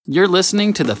You're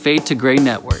listening to the Fade to Gray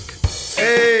Network.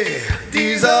 Hey,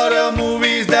 these are the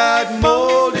movies that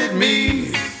molded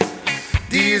me.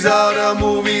 These are the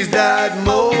movies that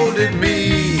molded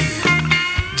me.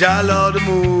 I love the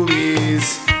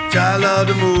movies. I love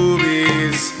the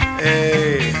movies.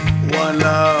 Hey, one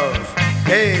love.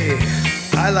 Hey,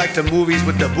 I like the movies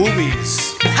with the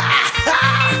boobies.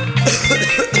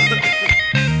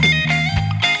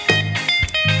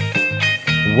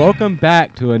 Welcome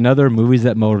back to another Movies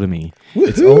That Molded Me.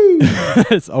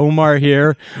 It's Omar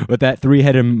here with that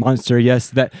three-headed monster. Yes,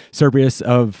 that Cerberus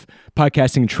of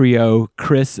podcasting trio,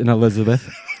 Chris and Elizabeth.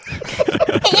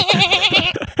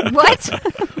 What?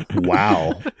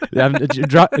 Wow. I'm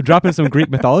dropping some Greek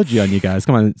mythology on you guys.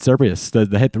 Come on, Cerberus,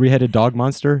 the three-headed dog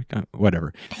monster.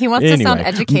 Whatever. He wants to sound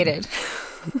educated.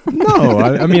 No,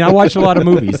 I mean, I watch a lot of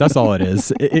movies. That's all it is.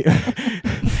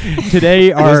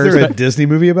 Today, Was there a Disney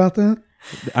movie about that?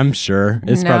 I'm sure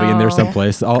it's probably in there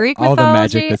someplace. All the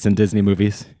magic that's in Disney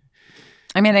movies.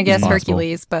 I mean, I guess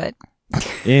Hercules, but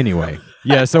anyway,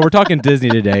 yeah. So we're talking Disney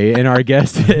today, and our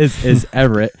guest is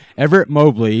Everett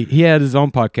Mobley. He had his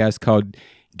own podcast called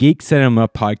Geek Cinema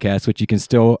Podcast, which you can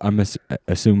still,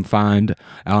 assume, find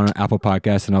out on Apple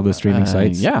Podcasts and all those streaming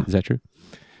sites. Yeah, is that true?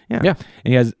 Yeah. And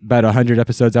he has about 100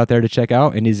 episodes out there to check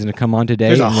out, and he's going to come on today.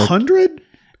 There's 100?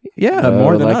 Yeah,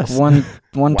 more than like us.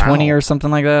 120 or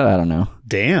something like that. I don't know.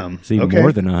 Damn. See,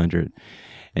 more than 100.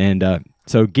 And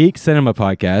so Geek Cinema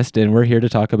Podcast, and we're here to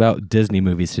talk about Disney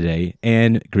movies today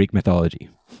and Greek mythology.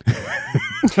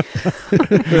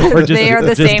 Or they are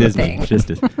the same Disney. thing. Just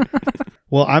Disney.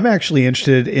 Well, I'm actually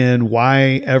interested in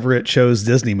why Everett chose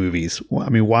Disney movies. I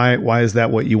mean, why is that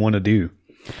what you want to do?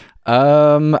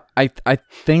 I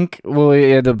think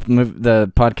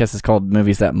the podcast is called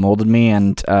Movies That Molded Me,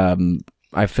 and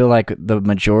I feel like the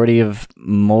majority of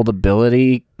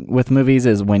moldability with movies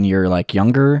is when you're like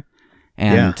younger,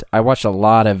 and I watched a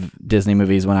lot of Disney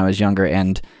movies when I was younger,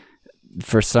 and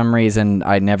for some reason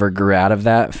I never grew out of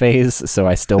that phase, so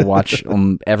I still watch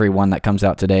every one that comes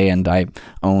out today, and I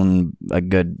own a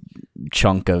good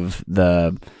chunk of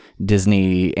the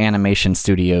Disney Animation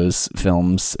Studios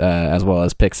films, as well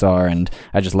as Pixar, and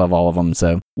I just love all of them.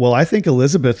 So, well, I think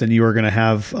Elizabeth and you are going to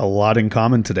have a lot in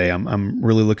common today. I'm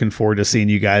really looking forward to seeing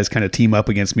you guys kind of team up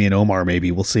against me and Omar. Maybe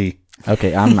we'll see.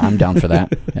 Okay, I'm down for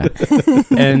that. Yeah.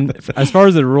 And as far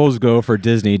as the rules go for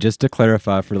Disney, just to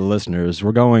clarify for the listeners,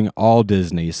 we're going all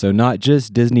Disney, so not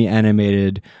just Disney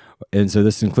animated. And so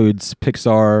this includes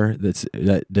Pixar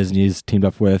that Disney's teamed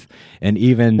up with, and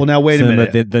even well, now wait a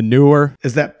minute, the newer.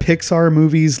 Is that Pixar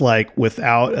movies like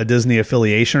without a Disney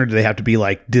affiliation, or do they have to be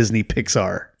like Disney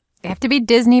Pixar? They have to be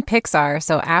Disney Pixar.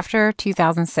 So after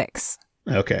 2006.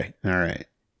 Okay, all right.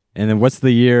 And then what's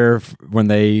the year when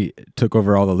they took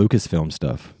over all the Lucasfilm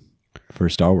stuff for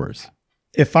Star Wars?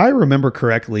 If I remember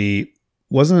correctly,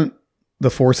 wasn't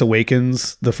The Force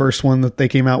Awakens the first one that they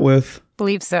came out with?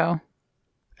 Believe so.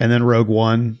 And then Rogue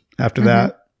One after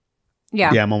that?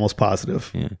 Yeah. Yeah, I'm almost positive.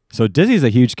 Yeah. So Disney's a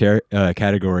huge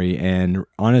category, and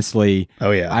honestly,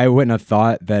 I wouldn't have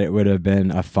thought that it would have been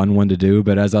a fun one to do,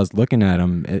 but as I was looking at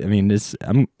them, I mean,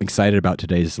 I'm excited about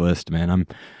today's list, man.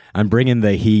 I'm bringing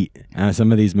the heat.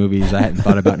 Some of these movies I hadn't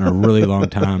thought about in a really long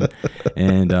time,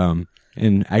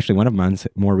 and actually one of mine's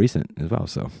more recent as well.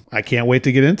 So I can't wait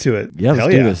to get into it. Yeah, let's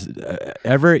do this.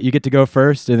 Everett, you get to go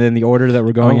first, and then the order that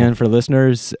we're going in for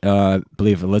listeners, I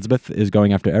believe Elizabeth is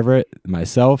going after Everett,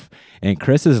 myself, and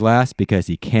Chris is last because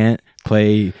he can't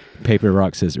play paper,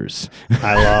 rock, scissors.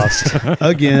 I lost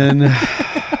again.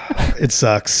 It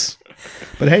sucks.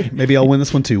 But hey, maybe I'll win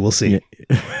this one too. We'll see.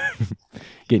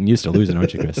 Getting used to losing,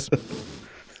 aren't you, Chris?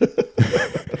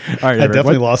 All right, I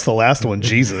definitely lost the last one.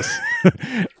 Jesus. All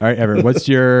right, Everett, what's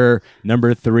your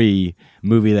number 3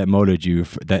 movie that molded you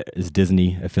that is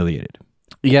Disney affiliated?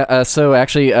 Yeah, so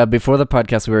actually, before the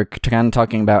podcast, we were kind of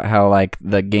talking about how like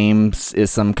the games is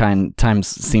sometimes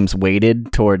seems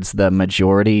weighted towards the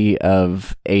majority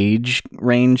of age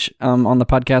range on the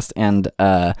podcast, and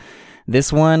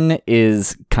this one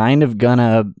is kind of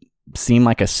gonna seem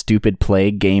like a stupid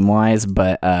play game-wise,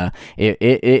 but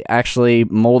it actually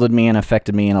molded me and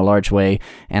affected me in a large way,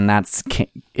 and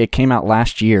it came out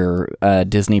last year,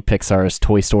 Disney Pixar's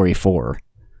Toy Story 4.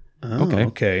 Oh,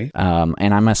 okay.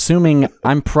 And I'm assuming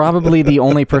I'm probably the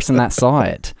only person that saw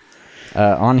it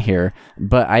on here,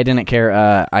 but I didn't care.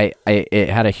 It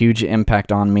had a huge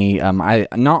impact on me. I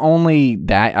not only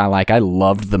that, I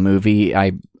loved the movie.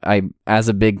 I as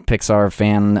a big Pixar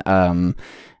fan,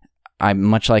 I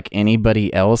much like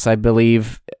anybody else, I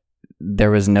believe there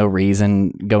was no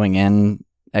reason going in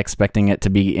expecting it to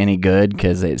be any good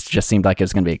because it just seemed like it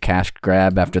was going to be a cash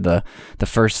grab after the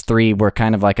first three were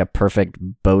kind of like a perfect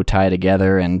bow tie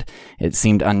together, and it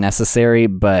seemed unnecessary,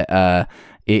 but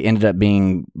it ended up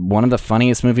being one of the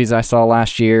funniest movies I saw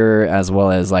last year, as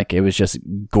well as like it was just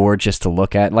gorgeous to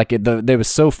look at. Like it was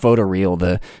so photoreal,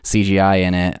 the CGI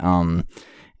in it,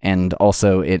 and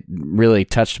also it really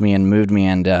touched me and moved me.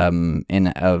 And I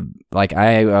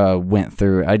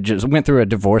just went through a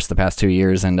divorce the past 2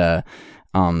 years, and but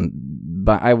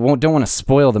I don't want to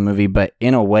spoil the movie, but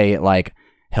in a way it like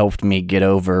helped me get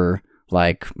over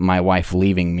like my wife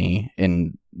leaving me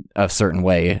in a certain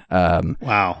way.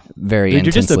 Wow. Very Dude,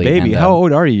 you're just a intensely. baby. And, How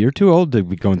old are you? You're too old to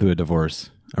be going through a divorce.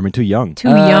 I mean, too young. Too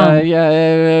young.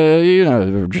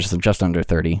 Yeah, just under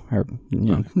 30 or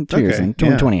 2 years in,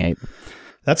 28.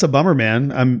 That's a bummer, man.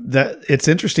 That it's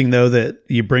interesting though that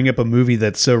you bring up a movie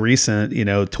that's so recent,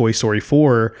 Toy Story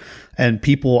 4, and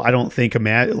people I don't think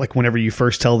like whenever you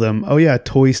first tell them, "Oh yeah,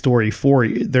 Toy Story 4,"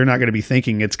 they're not going to be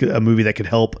thinking it's a movie that could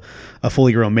help a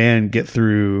fully grown man get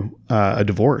through a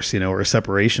divorce, or a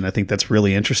separation. I think that's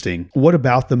really interesting. What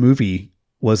about the movie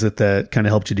was it that kind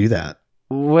of helped you do that?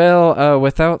 Well,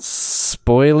 without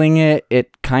spoiling it,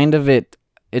 it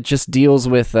just deals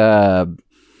with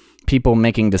people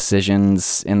making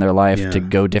decisions in their life to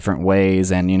go different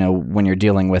ways, and when you're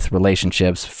dealing with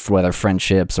relationships, whether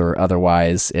friendships or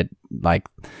otherwise, it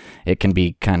can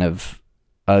be kind of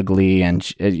ugly,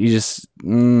 and it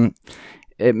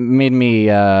made me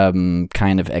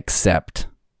kind of accept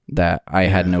that I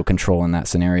had no control in that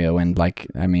scenario, and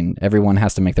everyone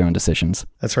has to make their own decisions.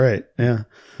 That's right. Yeah,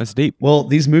 that's deep. Well,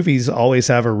 these movies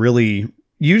always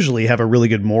usually have a really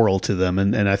good moral to them,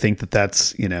 and I think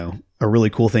that's a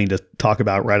really cool thing to talk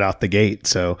about right out the gate.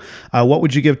 So what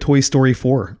would you give Toy Story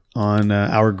 4 on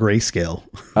our grayscale?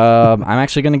 I'm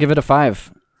actually going to give it a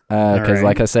 5 because right.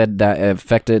 like I said, that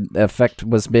effect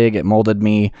was big. It molded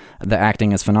me. The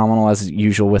acting is phenomenal as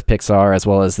usual with Pixar, as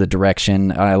well as the direction.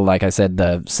 Like I said,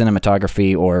 the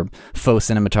cinematography or faux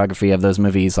cinematography of those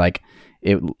movies, like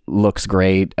it looks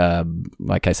great.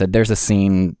 Like I said, there's a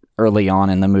scene early on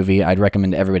in the movie. I'd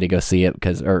recommend everybody go see it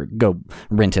or go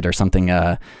rent it or something.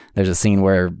 There's a scene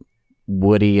where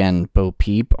Woody and Bo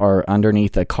Peep are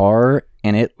underneath a car,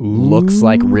 and it looks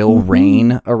like real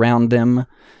rain around them.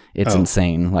 It's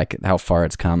insane, like how far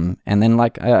it's come. And then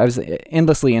I was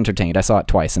endlessly entertained. I saw it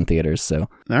twice in theaters. So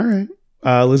all right,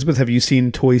 Elizabeth, have you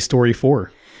seen Toy Story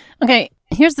 4? Okay,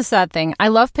 here's the sad thing. I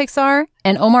love Pixar,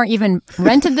 and Omar even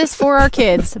rented this for our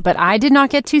kids, but I did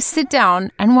not get to sit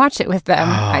down and watch it with them.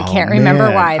 I can't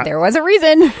remember why. There was a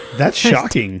reason. That's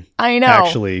shocking. I know.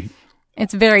 Actually.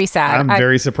 It's very sad. I'm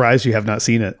very surprised you have not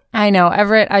seen it. I know.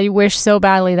 Everett, I wish so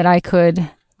badly that I could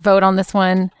vote on this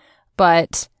one,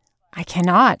 but I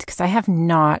cannot because I have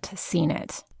not seen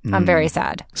it. I'm very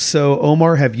sad. So,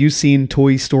 Omar, have you seen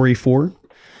Toy Story 4?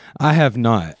 I have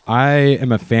not. I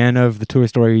am a fan of the Toy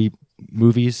Story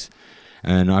movies,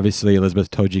 and obviously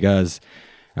Elizabeth told you guys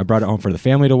I brought it home for the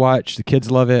family to watch. The kids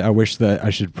love it. I wish that I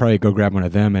should probably go grab one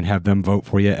of them and have them vote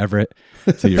for you, Everett,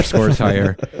 so your score's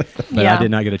higher. But I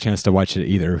did not get a chance to watch it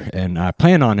either, and I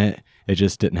plan on it. It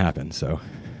just didn't happen. So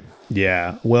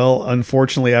yeah, well,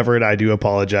 unfortunately, Everett, I do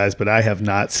apologize, but I have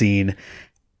not seen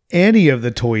any of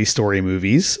the Toy Story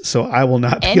movies, so I will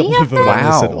not be able to vote on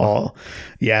this at all.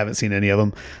 Yeah, I haven't seen any of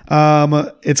them.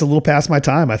 It's a little past my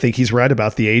time. I think he's right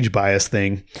about the age bias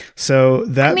thing. So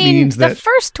that means that the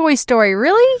first Toy Story,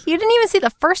 really? You didn't even see the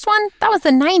first one? That was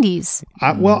the 90s.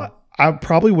 I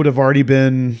probably would have already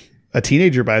been a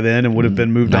teenager by then and would have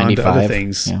been moved on to other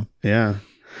things. Yeah.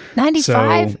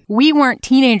 95? We weren't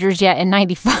teenagers yet in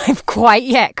 95 quite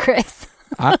yet, Chris.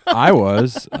 I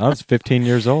was 15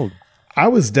 years old. I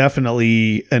was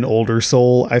definitely an older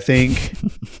soul, I think.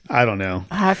 I don't know.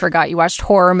 I forgot you watched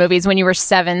horror movies when you were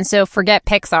 7, so forget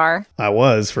Pixar. I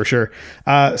was, for sure.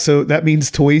 So that means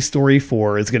Toy Story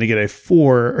 4 is going to get a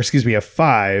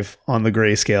 5 on the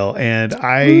grayscale. And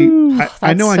I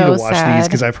know I need to watch these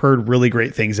because I've heard really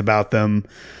great things about them.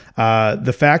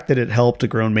 The fact that it helped a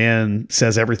grown man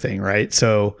says everything, right?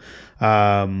 So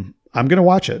I'm going to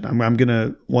watch it. I'm going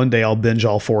to, one day I'll binge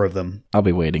all 4 of them. I'll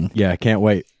be waiting. Yeah, I can't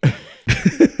wait.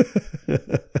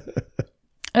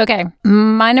 Okay,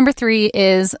 my number 3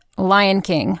 is Lion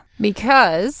King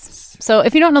because, so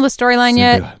if you don't know the storyline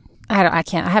yet, I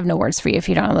can't, I have no words for you if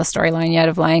you don't know the storyline yet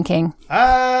of Lion King.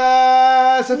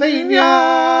 Yeah,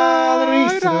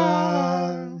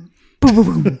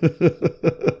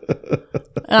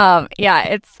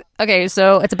 it's okay.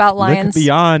 So it's about lions. Look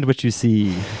beyond what you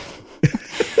see.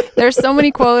 There's so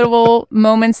many quotable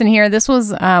moments in here. This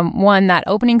was one, that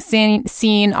opening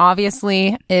scene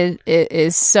obviously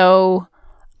is so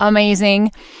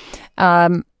amazing.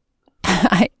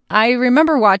 I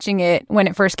remember watching it when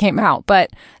it first came out,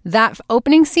 but that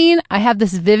opening scene, I have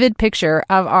this vivid picture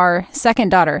of our second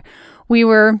daughter. We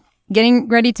were getting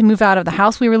ready to move out of the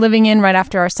house we were living in right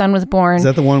after our son was born. Is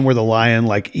that the one where the lion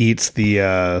like eats the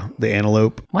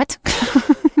antelope? What?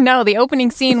 No, the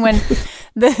opening scene when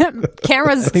the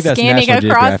camera's scanning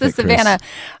across the savannah.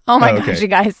 Chris. Oh my gosh, you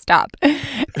guys, stop.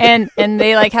 And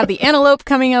they like have the antelope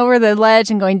coming over the ledge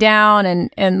and going down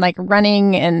and like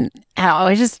running and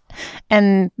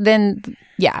and then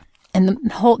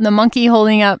the monkey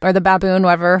holding up, or the baboon,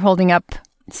 whatever, holding up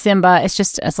Simba.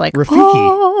 It's like Rafiki.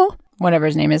 Oh, whatever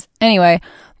his name is. Anyway,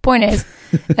 point is,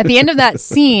 at the end of that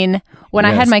scene, when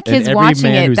I had my kids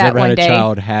watching it that one day, every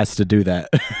child has to do that.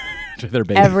 Their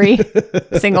baby. Every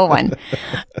single one.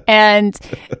 And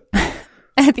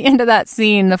at the end of that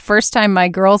scene, the first time my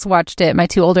girls watched it, my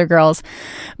two older girls,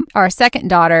 our second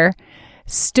daughter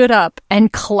stood up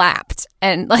and clapped,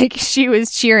 and like she was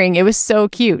cheering. It was so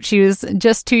cute. She was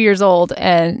just 2 years old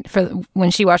and when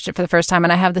she watched it for the first time,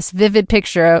 and I have this vivid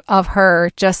picture of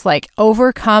her just like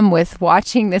overcome with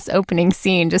watching this opening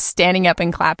scene, just standing up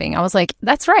and clapping. I was like,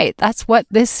 that's right. That's what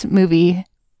this movie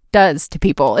does to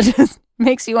people. It just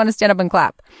makes you want to stand up and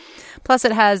clap. Plus,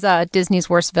 it has Disney's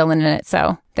worst villain in it,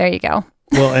 so there you go.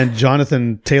 Well, and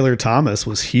Jonathan Taylor Thomas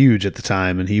was huge at the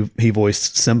time, and he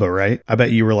voiced Simba, right? I bet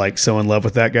you were like so in love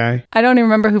with that guy. I don't even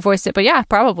remember who voiced it, but yeah,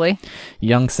 probably.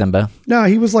 Young Simba. No,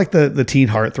 he was like the teen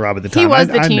heartthrob at the time. He was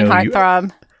the teen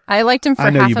heartthrob. I liked him for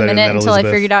half a minute until I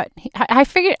figured out.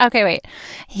 Okay, wait.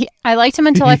 I liked him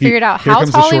until I figured out how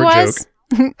tall he was. Joke.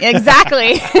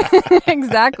 Exactly.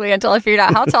 Exactly. Until I figured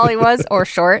out how tall he was, or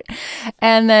short.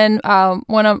 And then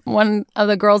one of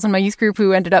the girls in my youth group,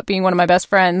 who ended up being one of my best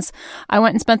friends, I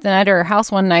went and spent the night at her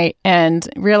house one night and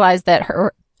realized that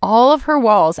all of her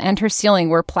walls and her ceiling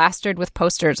were plastered with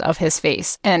posters of his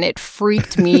face, and it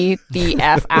freaked me the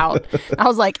F out. I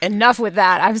was like, enough with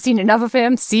that. I've seen enough of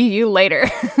him. See you later.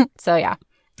 So yeah.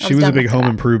 She was a big Home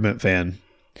Improvement fan.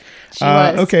 She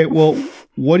was. Okay, well,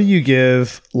 what do you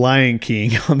give Lion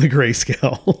King on the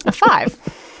grayscale? A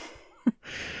 5.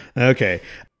 Okay.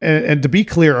 And to be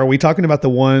clear, are we talking about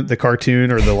the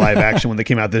cartoon, or the live action one that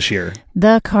came out this year?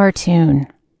 The cartoon.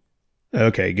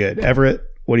 Okay, good. Everett,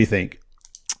 what do you think?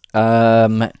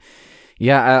 Yeah,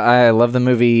 I love the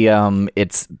movie.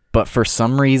 But for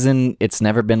some reason, it's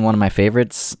never been one of my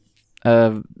favorites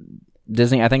of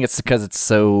Disney. I think it's because it's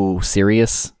so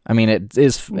serious. I mean, it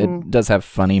does have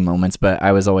funny moments, but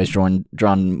I was always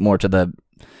drawn more to the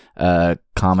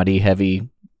comedy heavy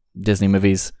Disney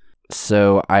movies.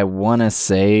 So I want to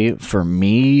say, for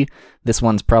me, this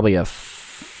one's probably a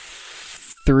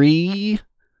 3,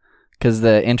 because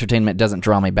the entertainment doesn't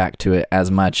draw me back to it as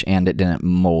much, and it didn't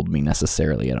mold me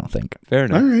necessarily, I don't think. Fair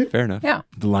enough. All right. Fair enough. Yeah.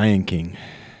 The Lion King.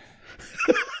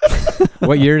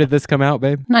 What year did this come out,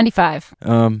 babe? 95.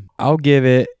 I'll give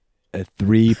it a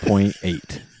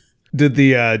 3.8. Did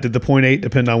the 0.8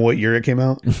 depend on what year it came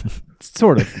out?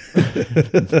 Sort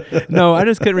of. No, I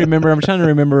just couldn't remember. I'm trying to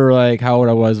remember like how old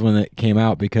I was when it came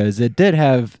out, because it did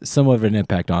have somewhat of an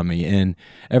impact on me. And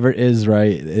Everett is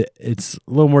right. It's a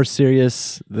little more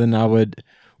serious than I would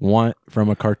want from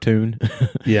a cartoon.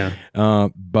 Yeah.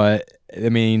 But I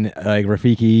mean, like,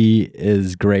 Rafiki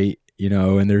is great, you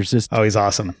know, and there's just he's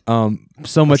awesome.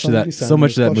 So much of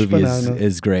that movie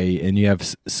is great, and you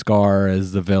have Scar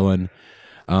as the villain.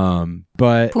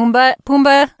 But Pumbaa,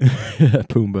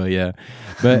 Pumbaa, yeah.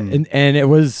 But and it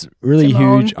was really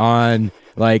Timon. huge on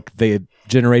like the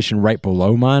generation right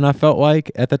below mine, I felt like,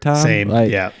 at the time. Same,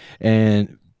 like, yeah.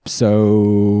 And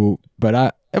so,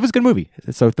 but it was a good movie.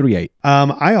 So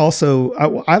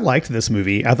 3.8. I liked this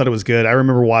movie. I thought it was good. I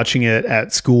remember watching it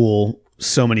at school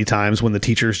so many times when the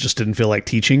teachers just didn't feel like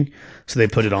teaching, so they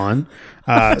put it on.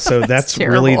 So that's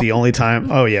really the only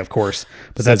time. Oh yeah, of course.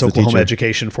 But that's Oklahoma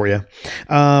education for you.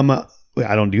 I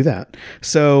don't do that.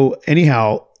 So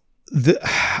anyhow,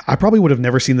 I probably would have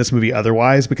never seen this movie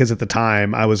otherwise, because at the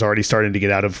time I was already starting to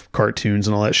get out of cartoons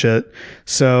and all that shit.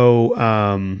 So,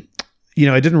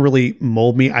 it didn't really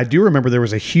mold me. I do remember there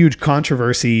was a huge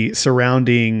controversy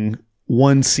surrounding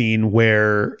one scene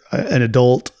where an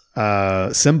adult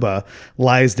Simba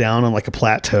lies down on like a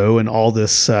plateau, and all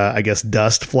this I guess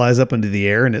dust flies up into the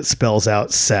air, and it spells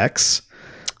out sex.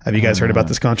 Have you guys heard about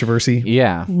this controversy?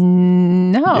 Yeah.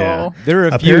 No. Yeah. There are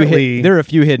a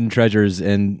few hidden treasures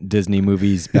in Disney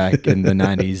movies back in the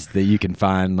 90s that you can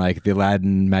find. Like the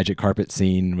Aladdin magic carpet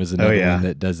scene was another one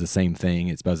that does the same thing.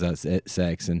 It spells out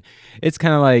sex, and it's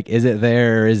kind of like, is it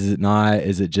there? Is it not?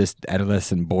 Is it just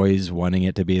adolescent boys wanting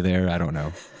it to be there? I don't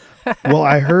know. Well,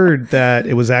 I heard that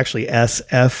it was actually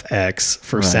SFX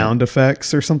for sound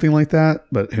effects or something like that,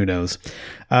 but who knows?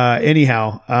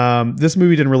 Anyhow, this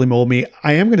movie didn't really mold me.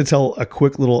 I am going to tell a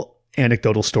quick little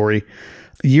anecdotal story.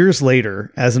 Years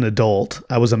later, as an adult,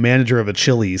 I was a manager of a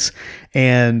Chili's,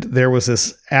 and there was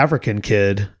this African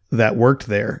kid that worked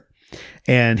there,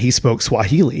 and he spoke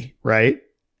Swahili, right?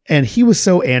 And he was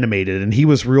so animated, and he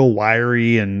was real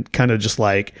wiry and kind of just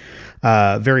like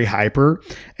very hyper.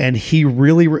 And he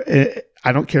really,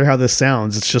 I don't care how this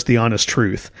sounds, it's just the honest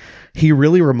truth. He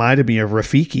really reminded me of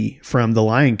Rafiki from The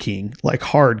Lion King, like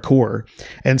hardcore.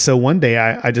 And so one day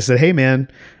I just said, hey man,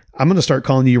 I'm going to start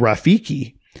calling you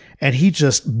Rafiki. And he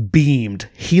just beamed.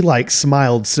 He like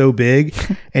smiled so big,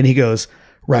 and he goes,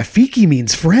 Rafiki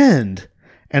means friend.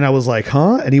 And I was like,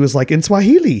 huh? And he was like, in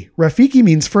Swahili, Rafiki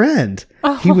means friend.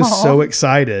 Oh. He was so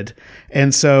excited.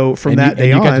 And so from that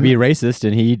day on, you got to be racist,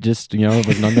 and he just,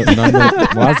 was none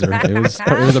the wiser.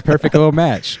 It was a perfect little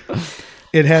match.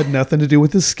 It had nothing to do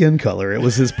with his skin color. It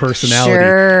was his personality.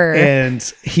 Sure.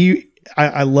 And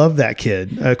I love that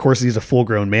kid. Of course, he's a full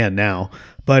grown man now.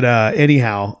 But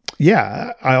anyhow,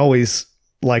 yeah, I always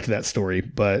liked that story,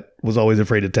 but was always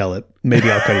afraid to tell it. Maybe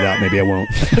I'll cut it out. Maybe I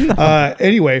won't.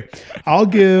 Anyway, I'll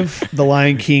give The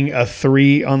Lion King a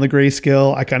 3 on the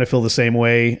grayscale. I kind of feel the same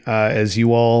way as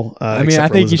you all. I mean, I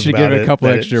think you should give it a couple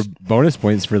extra bonus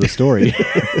points for the story.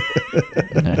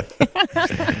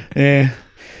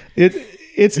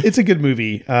 It's a good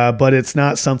movie, but it's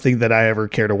not something that I ever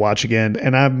care to watch again.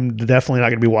 And I'm definitely not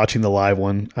going to be watching the live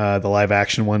one, the live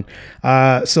action one.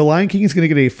 So Lion King is going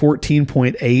to get a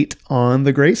 14.8 on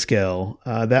the grayscale.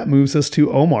 That moves us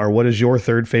to Omar. What is your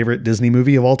third favorite Disney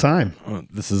movie of all time? Oh,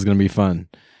 this is going to be fun.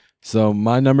 So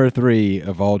my number 3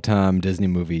 of all time Disney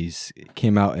movies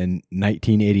came out in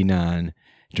 1989,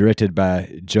 directed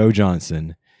by Joe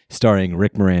Johnston, starring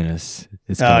Rick Moranis.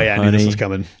 It's called I knew this was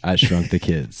coming. I Shrunk the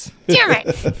Kids. Damn it!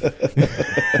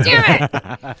 Damn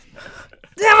it!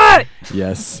 Damn it!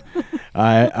 Yes.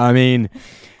 I mean,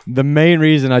 the main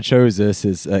reason I chose this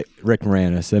is Rick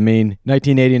Moranis. I mean,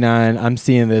 1989, I'm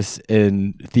seeing this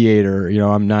in theater.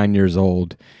 I'm 9 years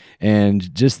old.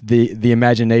 And just the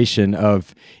imagination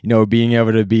of, being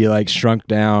able to be like shrunk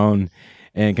down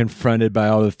and confronted by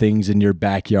all the things in your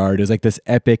backyard. It was like this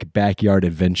epic backyard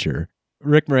adventure.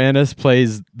 Rick Moranis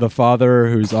plays the father,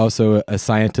 who's also a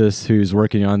scientist who's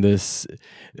working on this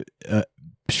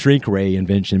shrink ray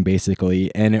invention, basically,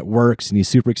 and it works, and he's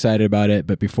super excited about it.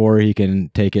 But before he can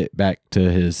take it back to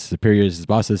his superiors, his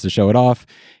bosses, to show it off,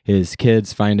 his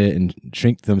kids find it and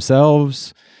shrink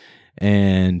themselves,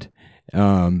 and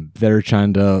they're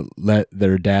trying to let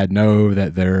their dad know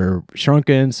that they're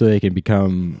shrunken so they can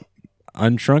become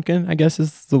unshrunken, I guess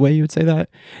is the way you would say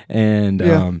that. And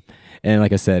yeah. And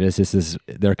like I said, it's just this,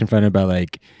 they're confronted by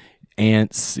like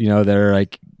ants, they're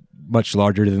like much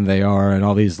larger than they are, and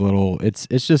all these little, it's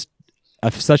just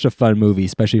such a fun movie,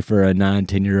 especially for a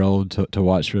 9-10-year-old to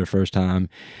watch for the first time.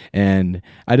 And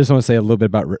I just want to say a little bit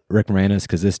about Rick Moranis,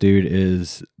 because this dude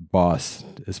is boss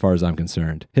as far as I'm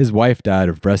concerned. His wife died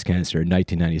of breast cancer in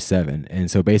 1997. And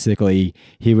so basically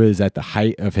he was at the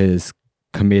height of his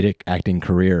comedic acting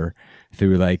career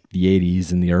through like the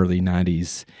 80s and the early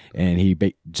 90s, and he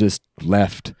just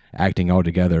left acting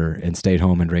altogether and stayed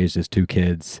home and raised his 2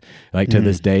 kids. Like to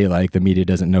this day, like the media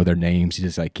doesn't know their names. He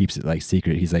just like keeps it like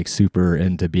secret. He's like super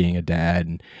into being a dad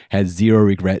and has zero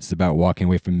regrets about walking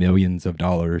away from millions of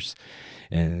dollars.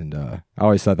 And I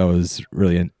always thought that was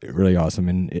really, really awesome.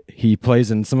 And he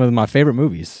plays in some of my favorite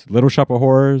movies: Little Shop of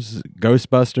Horrors,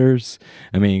 Ghostbusters.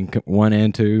 I mean, 1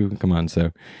 and 2. Come on,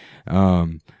 so.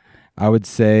 I would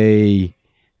say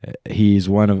he's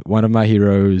one of my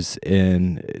heroes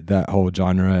in that whole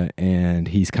genre, and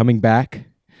he's coming back.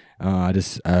 I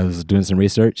was doing some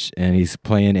research, and he's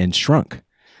playing in Shrunk,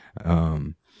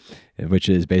 which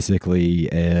is basically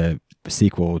a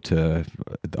sequel to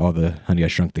all the Honey, I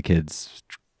Shrunk the Kids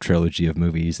trilogy of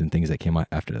movies and things that came out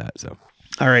after that. So,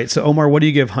 all right. So Omar, what do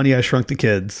you give Honey, I Shrunk the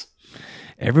Kids?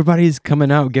 Everybody's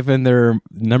coming out giving their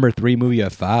number 3 movie a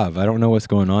 5. I don't know what's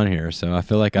going on here, so I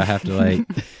feel like I have to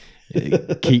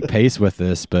like keep pace with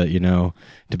this. But to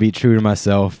be true to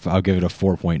myself, I'll give it a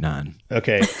 4.9.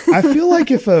 Okay, I feel like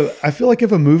if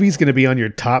a movie's going to be on your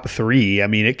top 3, I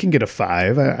mean, it can get a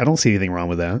 5. I don't see anything wrong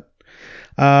with that.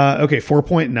 Okay,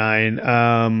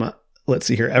 4.9. Let's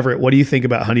see here, Everett. What do you think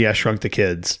about Honey, I Shrunk the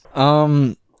Kids?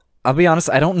 I'll be honest,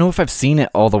 I don't know if I've seen it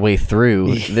all the way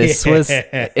through. This was,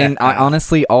 and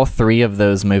honestly, all 3 of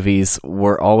those movies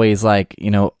were always like,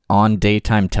 on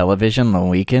daytime television on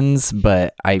weekends,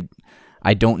 but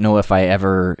I don't know if I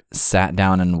ever sat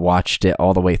down and watched it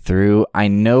all the way through. I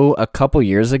know a couple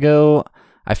years ago,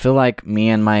 I feel like me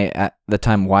and my at the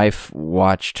time wife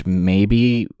watched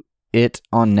maybe it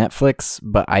on Netflix,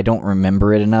 but I don't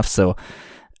remember it enough, so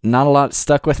not a lot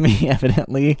stuck with me,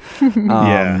 evidently.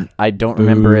 I don't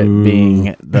remember it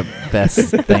being the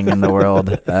best thing in the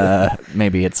world.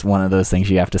 Maybe it's one of those things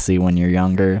you have to see when you're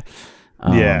younger.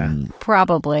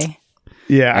 Probably.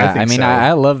 Yeah, I mean,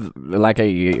 I love, like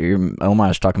your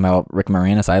Omar is talking about Rick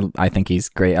Moranis. I think he's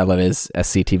great. I love his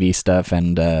SCTV stuff,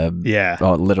 and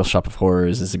Little Shop of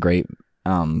Horrors is great.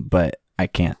 But I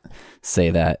can't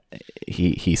say that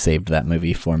he saved that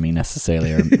movie for me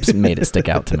necessarily, or made it stick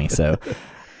out to me. So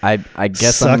I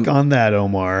guess suck on that,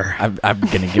 Omar. I'm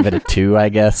gonna give it a 2. I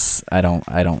guess I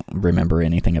don't remember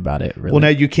anything about it really. Well, now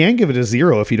you can give it a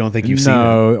 0 if you don't think you've seen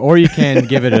it. Or you can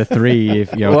give it a 3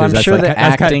 if you know. Well, I'm sure the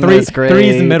acting is great. 3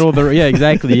 is the middle of the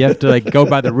exactly. You have to go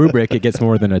by the rubric. It gets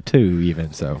more than a 2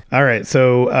 even. So all right.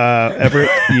 So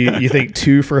Everett, you think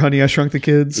 2 for Honey I Shrunk the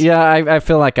Kids? Yeah, I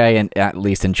feel like I at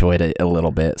least enjoyed it a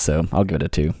little bit, so I'll give it a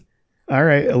 2. All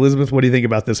right, Elizabeth, what do you think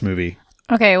about this movie?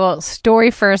 Okay, well, story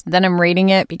first, then I'm rating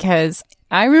it because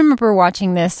I remember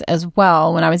watching this as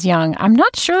well when I was young. I'm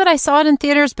not sure that I saw it in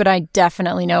theaters, but I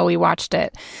definitely know we watched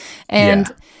it.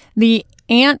 And the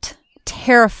ant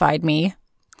terrified me.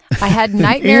 I had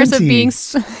nightmares of being...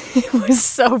 It was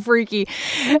so freaky.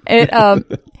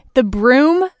 The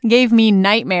broom gave me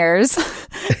nightmares.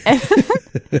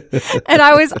 And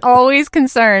I was always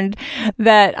concerned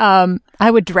that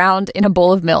I would drown in a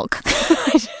bowl of milk.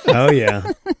 Oh, yeah.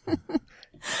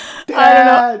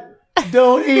 Dad,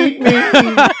 don't eat me.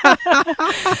 I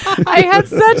had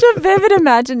such a vivid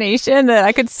imagination that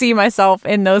I could see myself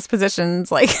in those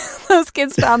positions, like those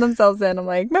kids found themselves in. I'm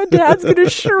like, my dad's going to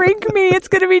shrink me. It's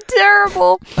going to be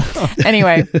terrible.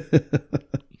 Anyway.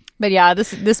 But yeah,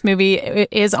 this movie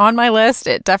is on my list.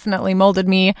 It definitely molded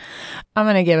me. I'm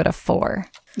going to give it a 4.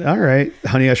 All right.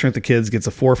 Honey, I Shrunk the Kids gets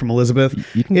a 4 from Elizabeth.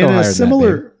 You can go higher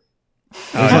similar... than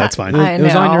that, oh, that's fine. It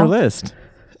was on your list.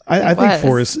 I think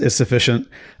 4 is sufficient.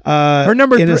 Her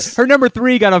number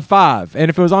 3 got a 5, and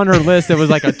if it was on her list, it was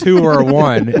like a 2 or a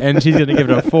 1, and she's going to give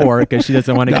it a 4 because she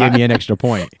doesn't want to give me an extra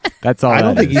point. That's all. I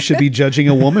don't think you should be judging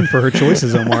a woman for her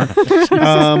choices, Omar.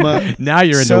 Now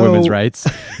you're into women's rights.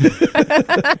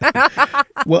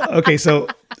 Well, okay, so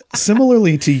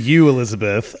similarly to you,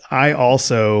 Elizabeth, I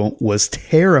also was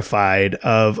terrified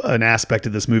of an aspect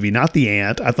of this movie. Not the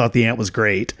ant. I thought the ant was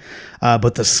great.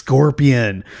 But the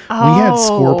scorpion. We had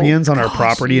scorpions on our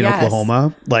property in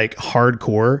Oklahoma, like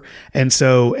hardcore. And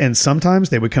sometimes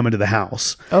they would come into the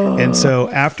house. And so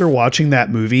after watching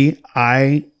that movie,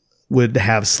 I would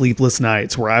have sleepless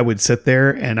nights where I would sit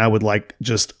there and I would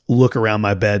just look around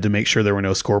my bed to make sure there were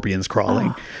no scorpions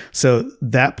crawling. So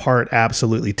that part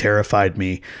absolutely terrified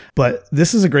me. But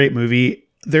this is a great movie.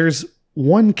 There's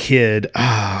one kid,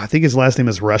 I think his last name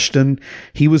is Rushton.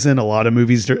 He was in a lot of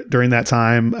movies during that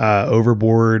time.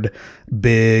 Overboard,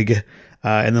 Big,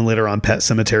 and then later on Pet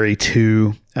Sematary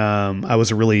 2. I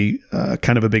was a really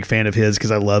kind of a big fan of his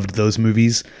because I loved those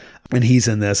movies. And he's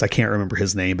in this. I can't remember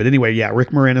his name. But anyway, yeah, Rick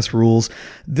Moranis rules.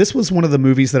 This was one of the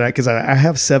movies that because I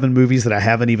have 7 movies that I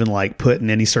haven't even put in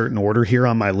any certain order here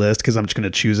on my list because I'm just going to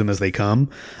choose them as they come.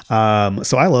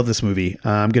 So I love this movie.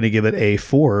 I'm going to give it a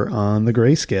 4 on the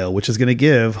grayscale, which is going to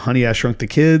give Honey, I Shrunk the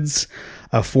Kids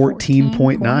a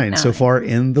 14.9 so far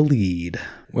in the lead.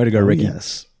 Way to go, Ricky.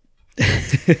 Yes.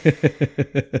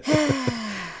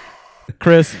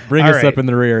 Chris, bring us up in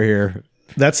the rear here.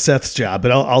 That's Seth's job,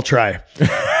 but I'll try.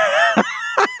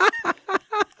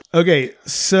 Okay,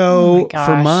 so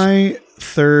for my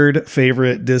third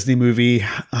favorite Disney movie,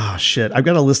 I've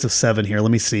got a list of 7 here. Let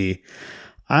me see.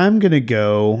 I'm going to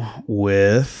go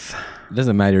with... It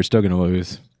doesn't matter. You're still going to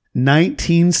lose.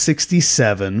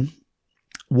 1967,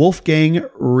 Wolfgang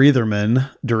Reitherman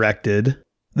directed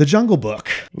The Jungle Book.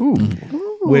 Ooh.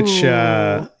 Which,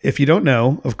 if you don't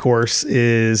know, of course,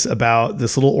 is about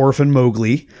this little orphan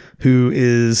Mowgli who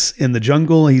is in the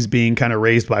jungle. He's being kind of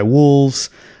raised by wolves.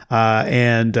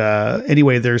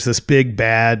 Anyway, there's this big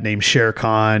bad named Shere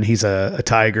Khan. He's a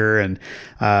tiger, and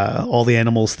all the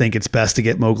animals think it's best to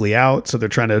get Mowgli out. So they're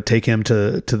trying to take him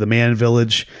to the man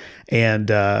village. And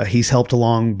he's helped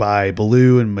along by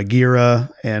Baloo and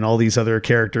Bagheera and all these other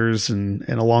characters. And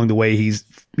along the way, he's,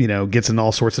 gets in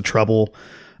all sorts of trouble.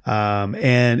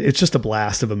 And it's just a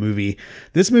blast of a movie.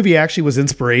 This movie actually was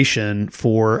inspiration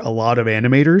for a lot of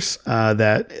animators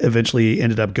that eventually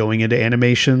ended up going into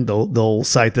animation. They'll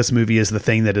cite this movie as the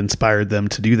thing that inspired them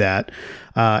to do that.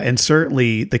 And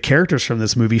certainly the characters from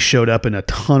this movie showed up in a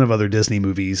ton of other Disney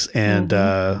movies and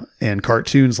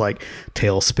cartoons like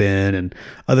Tailspin and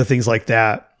other things like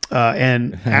that.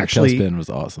 And actually, Tailspin was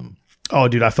awesome. Oh,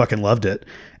 dude, I fucking loved it.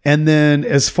 And then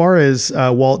as far as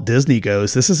Walt Disney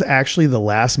goes, this is actually the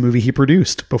last movie he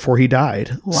produced before he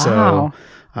died. Wow. So,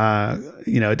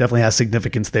 it definitely has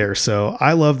significance there. So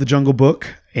I love The Jungle Book,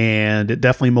 and it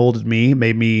definitely molded me,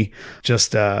 made me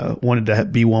just wanted to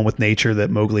be one with nature that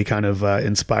Mowgli kind of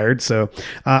inspired. So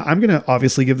I'm going to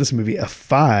obviously give this movie a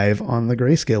 5 on the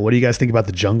grayscale. What do you guys think about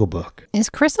The Jungle Book? Is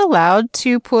Chris allowed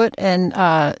to put an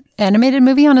animated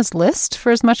movie on his list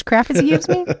for as much crap as he gives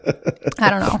me?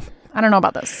 I don't know. I don't know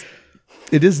about this.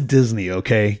 It is Disney,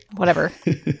 okay? Whatever.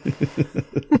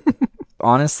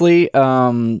 Honestly,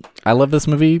 I love this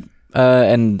movie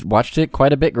and watched it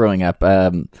quite a bit growing up.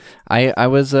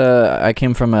 I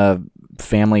came from a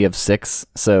family of 6,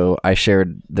 so I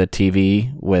shared the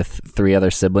TV with 3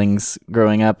 other siblings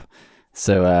growing up.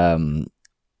 So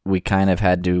we kind of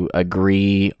had to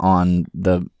agree on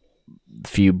the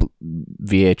few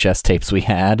VHS tapes we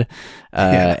had,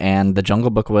 and The Jungle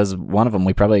Book was one of them.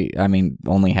 We probably,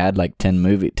 only had like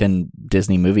 10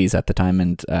 Disney movies at the time,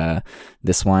 and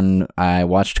this one I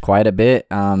watched quite a bit,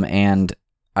 and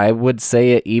I would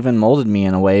say it even molded me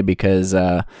in a way because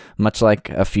much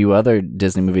like a few other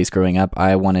Disney movies growing up,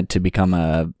 I wanted to become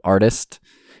a artist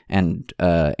and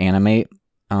animate.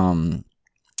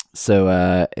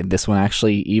 So this one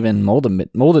actually even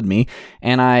molded me,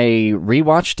 and I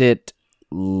rewatched it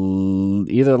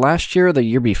either last year or the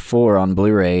year before on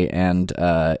Blu-ray, and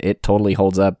it totally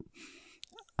holds up.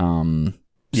 It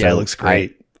looks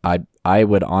great. I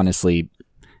would honestly,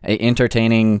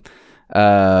 entertaining,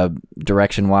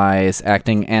 direction wise,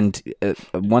 acting, and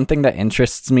one thing that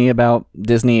interests me about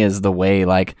Disney is the way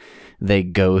like they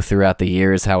go throughout the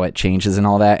years, how it changes and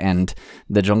all that. And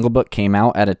The Jungle Book came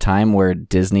out at a time where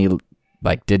Disney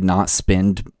like did not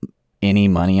spend any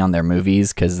money on their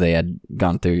movies because they had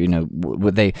gone through,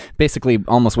 they basically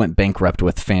almost went bankrupt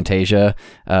with Fantasia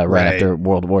right after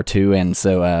World War II. And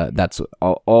so that's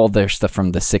all their stuff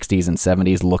from the 60s and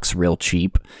 70s looks real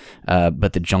cheap.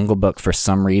 But The Jungle Book, for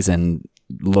some reason,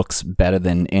 looks better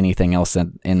than anything else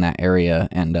in that area.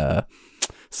 And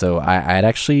so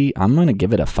I'm going to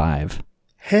give it a 5.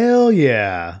 Hell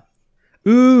yeah.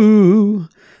 Ooh,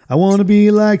 I want to be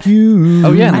like you.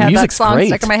 Oh, yeah, and I the had music's that song great.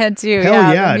 stuck in my head, too.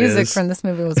 Hell yeah, the music it is. from this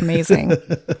movie was amazing.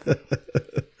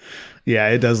 Yeah,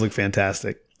 it does look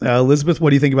fantastic. Elizabeth,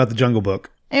 what do you think about The Jungle Book?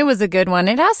 It was a good one.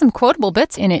 It has some quotable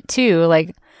bits in it, too.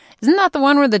 Like, isn't that the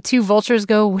one where the 2 vultures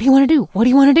go, "What do you want to do? What do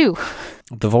you want to do?"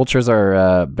 The vultures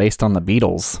are based on the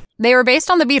Beatles. They were based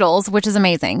on the Beatles, which is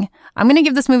amazing. I'm going to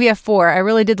give this movie a 4. I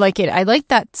really did like it. I like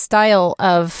that style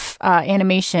of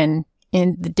animation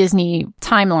in the Disney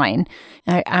timeline.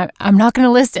 I'm not going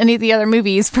to list any of the other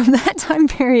movies from that time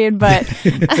period, but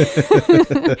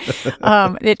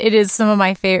it is some of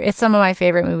my favorite. Some of my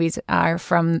favorite movies are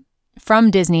from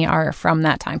Disney are from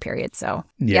that time period. So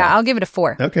yeah, I'll give it a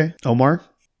 4. Okay, Omar.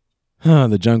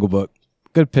 The Jungle Book.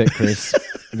 Good pick, Chris.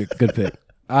 Good pick.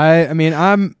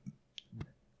 I'm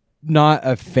not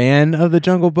a fan of The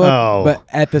Jungle Book, but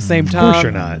at the same time, for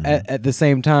sure not. At the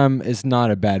same time, it's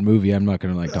not a bad movie. I'm not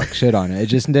gonna like talk shit on it. It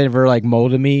just never like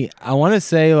molded me. I want to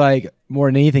say like more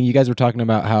than anything, you guys were talking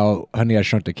about how Honey, I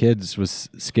Shrunk the Kids was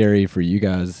scary for you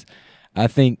guys. I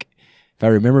think if I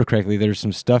remember correctly, there's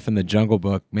some stuff in The Jungle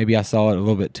Book. Maybe I saw it a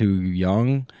little bit too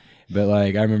young, but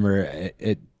like I remember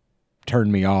it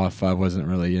turned me off. I wasn't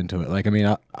really into it. Like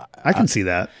I can see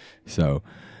that. So,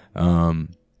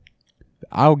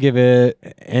 I'll give it,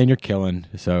 and you're killing.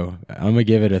 So I'm gonna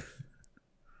give it a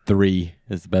 3.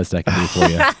 Is the best I can do for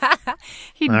you.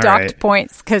 He docked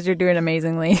points because you're doing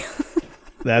amazingly.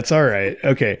 That's all right.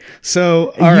 Okay,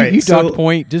 so you docked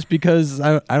point just because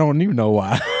I don't even know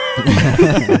why.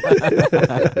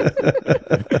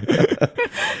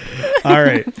 All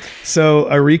right. So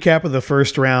a recap of the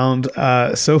first round.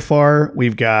 So far,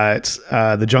 we've got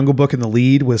The Jungle Book in the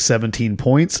lead with 17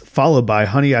 points, followed by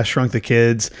Honey, I Shrunk the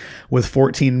Kids with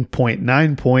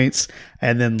 14.9 points,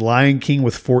 and then Lion King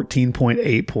with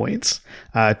 14.8 points.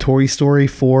 Toy Story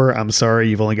 4, I'm sorry,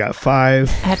 you've only got 5.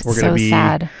 That's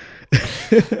sad.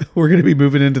 We're going to be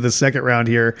moving into the second round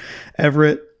here.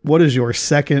 Everett, what is your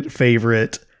second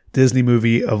favorite Disney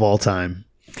movie of all time?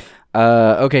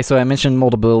 Okay, so I mentioned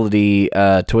moldability.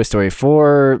 Toy Story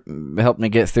 4 helped me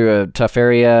get through a tough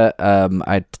area.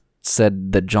 I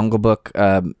said The Jungle Book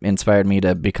inspired me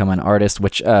to become an artist,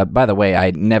 which, by the way,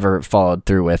 I never followed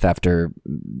through with after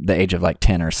the age of like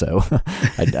 10 or so.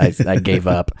 I gave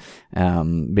up,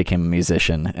 became a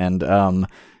musician. And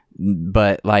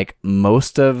but like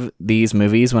most of these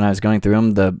movies, when I was going through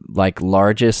them, the like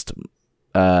largest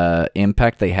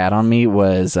impact they had on me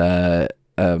was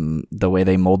the way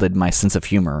they molded my sense of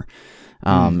humor.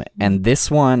 And this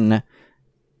one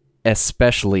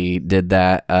especially did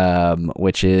that,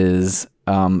 which is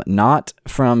not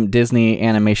from Disney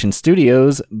Animation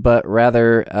Studios, but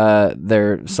rather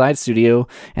their side studio,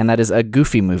 and that is a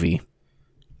Goofy movie.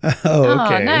 Oh,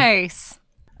 okay. Oh, nice.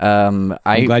 I'm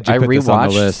glad you put this on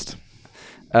the list.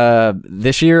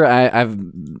 This year, I've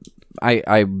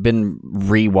been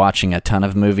rewatching a ton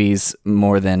of movies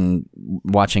more than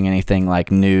watching anything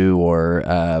like new or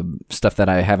stuff that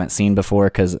I haven't seen before.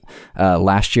 Because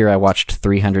last year I watched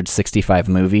 365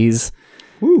 movies.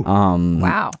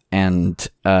 Wow. And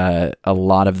a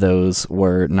lot of those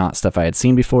were not stuff I had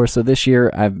seen before. So this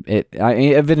year, it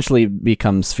eventually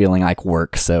becomes feeling like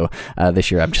work. So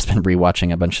this year, I've just been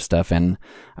rewatching a bunch of stuff, and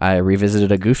I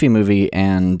revisited a Goofy movie,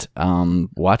 and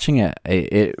watching it,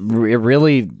 it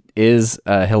really is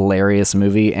a hilarious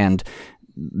movie, and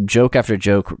joke after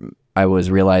joke, I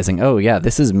was realizing, oh yeah,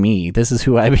 this is me. This is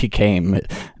who I became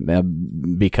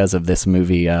because of this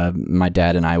movie. My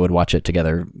dad and I would watch it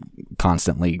together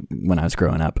constantly when I was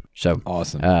growing up. So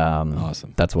awesome.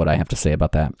 Awesome. That's what I have to say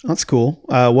about that. That's cool.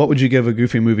 What would you give a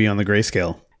Goofy movie on the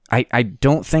grayscale? I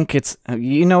don't think it's,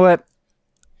 you know what?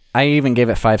 I even gave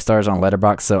it 5 stars on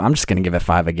Letterboxd, so I'm just going to give it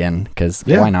 5 again, because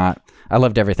why not? I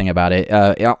loved everything about it.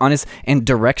 Honest, and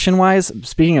direction-wise,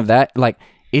 speaking of that, like,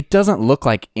 it doesn't look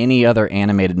like any other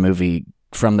animated movie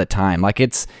from the time. Like,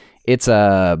 it's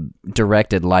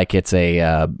directed like it's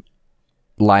a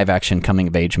live action coming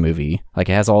of age movie. Like,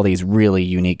 it has all these really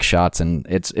unique shots, and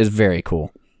it's very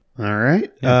cool. All right.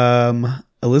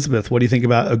 Elizabeth, what do you think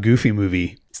about a Goofy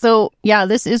movie? So, yeah,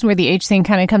 this is where the age thing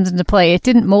kind of comes into play. It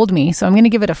didn't mold me, so I'm going to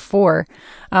give it a 4.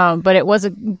 But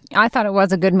I thought it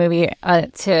was a good movie.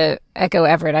 To echo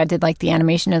Everett, I did like the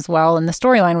animation as well, and the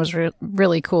storyline was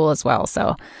really cool as well.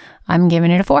 So I'm giving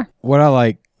it a 4. What I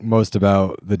like most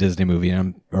about the Disney movie,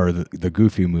 or the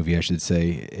Goofy movie, I should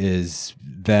say, is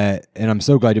that, and I'm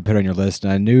so glad you put it on your list.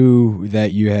 I knew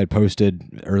that you had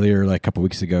posted earlier, like a couple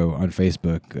weeks ago on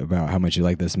Facebook, about how much you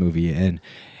like this movie, and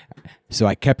so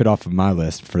I kept it off of my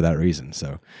list for that reason.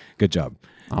 So good job.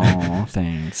 Oh,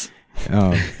 thanks.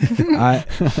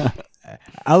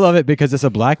 I love it because it's a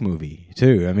black movie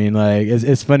too. I mean, like,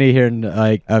 it's funny hearing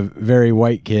like a very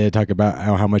white kid talk about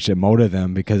how much it molded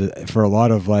them, because for a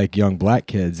lot of like young black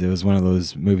kids, it was one of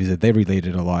those movies that they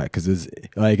related a lot, because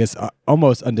it's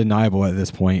almost undeniable at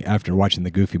this point after watching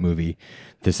the Goofy movie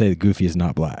to say that Goofy is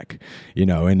not black,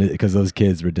 and because those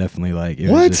kids were definitely like,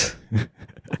 what?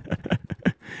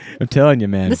 I'm telling you,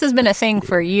 man. This has been a thing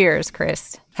for years,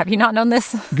 Chris. Have you not known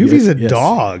this? Goofy's a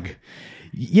dog.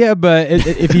 Yeah, but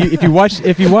if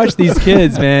you watch these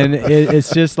kids, man,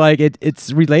 it's just like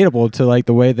it's relatable to like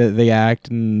the way that they act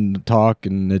and talk,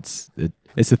 and it's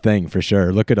a thing for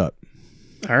sure. Look it up.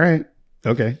 All right.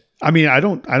 Okay. I mean, I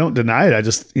don't deny it. I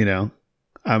just,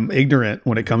 I'm ignorant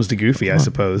when it comes to Goofy, I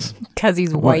suppose. Because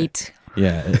he's white.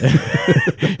 Yeah.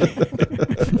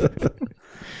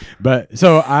 But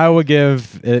so I would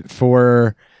give it,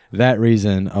 for that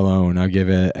reason alone, I'll give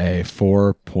it a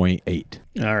 4.8.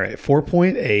 All right,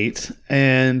 4.8.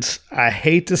 And I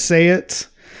hate to say it,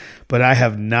 but I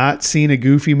have not seen a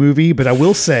Goofy movie. But I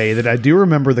will say that I do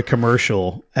remember the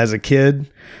commercial as a kid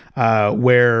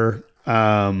where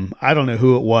I don't know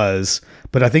who it was,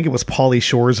 but I think it was Pauly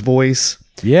Shore's voice.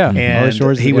 Yeah,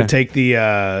 and he would take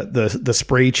the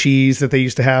spray cheese that they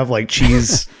used to have, like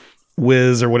Cheese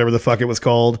Whiz or whatever the fuck it was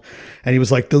called, and he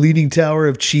was like the Leaning Tower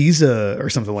of Cheese or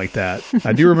something like that.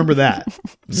 I do remember that.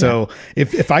 So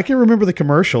if I can remember the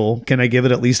commercial, can I give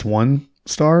it at least 1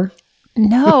 star?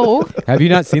 No. Have you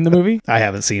not seen the movie? I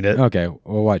haven't seen it. Okay,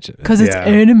 we'll watch it because it's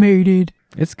animated.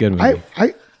 It's a good movie.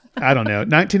 I don't know.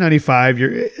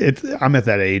 1995. I'm at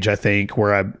that age, I think,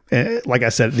 where like I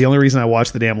said, the only reason I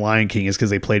watched the damn Lion King is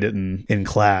because they played it in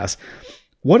class.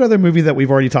 What other movie that we've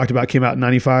already talked about came out in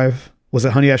 95? Was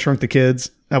it Honey, I Shrunk the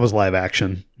Kids? That was live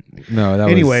action. No, that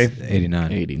was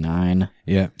 89. 89.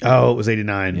 Yeah. Oh, it was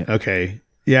 89. Yeah. Okay.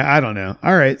 Yeah, I don't know.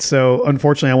 All right. So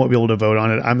unfortunately, I won't be able to vote on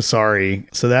it. I'm sorry.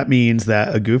 So that means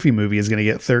that a Goofy movie is going to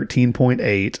get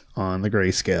 13.8 on the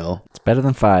grayscale. It's better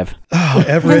than 5. Oh,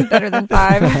 Everett. Better than 5.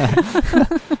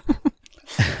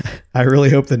 I really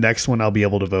hope the next one I'll be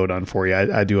able to vote on for you.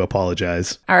 I do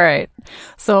apologize. All right.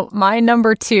 So my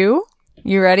number 2,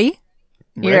 you ready?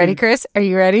 You ready, Chris? Are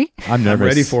you ready? I'm nervous. I'm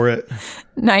ready for it.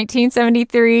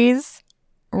 1973's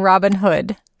Robin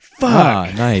Hood. Fuck.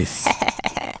 Ah, nice.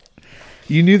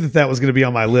 You knew that was going to be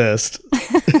on my list.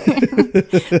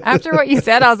 After what you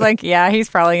said, I was like, yeah, he's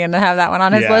probably going to have that one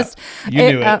on his list. You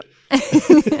knew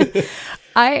it.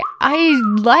 I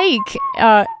like...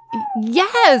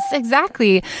 yes,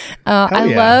 exactly. I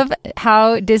love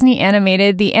how Disney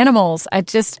animated the animals.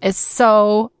 It's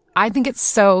so I think it's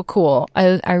so cool.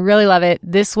 I really love it.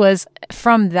 This was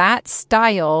from that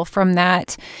style, from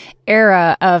that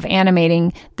era of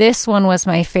animating. This one was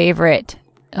my favorite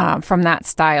from that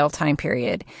style time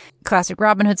period. Classic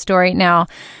Robin Hood story. Now,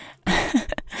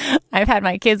 I've had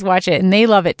my kids watch it and they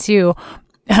love it too.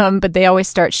 But they always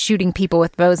start shooting people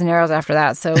with bows and arrows after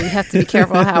that. So we have to be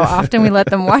careful how often we let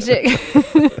them watch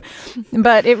it.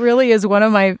 But it really is one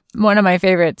of my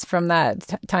favorites from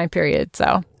that time period.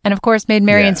 So, and of course, Maid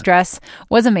Marian's dress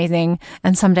was amazing.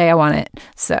 And someday I want it.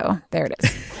 So there it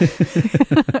is.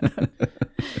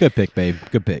 Good pick, babe.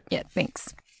 Good pick. Yeah,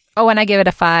 thanks. Oh, and I give it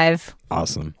a 5.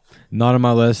 Awesome. Not on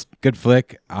my list. Good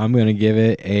flick. I'm going to give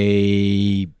it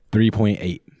a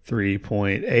 3.8.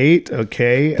 3.8.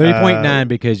 Okay. 3.9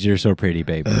 because you're so pretty,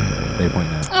 babe.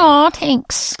 3.9. Oh,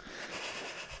 thanks.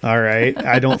 All right.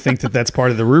 I don't think that's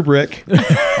part of the rubric.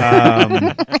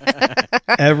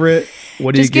 Everett,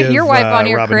 what do you give? Just get your wife on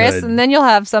here, Robin Chris, Hood? and then you'll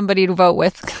have somebody to vote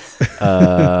with.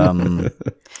 I'm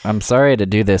sorry to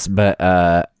do this, but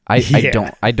I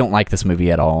don't like this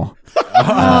movie at all.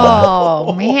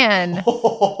 Oh man!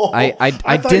 I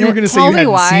thought didn't. You were going to say you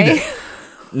hadn't seen it.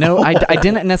 No, I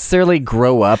didn't necessarily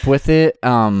grow up with it.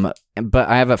 But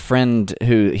I have a friend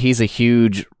he's a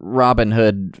huge Robin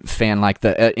Hood fan, like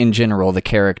in general, the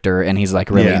character, and he's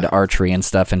like really into archery and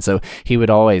stuff. And so he would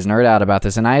always nerd out about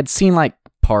this. And I had seen like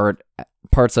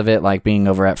parts of it, like being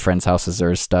over at friends' houses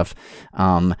or stuff.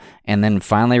 And then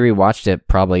finally rewatched it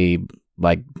probably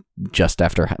like just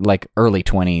after like early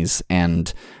 20s.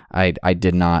 And I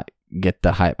did not get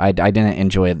the hype. I didn't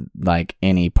enjoy like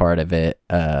any part of it.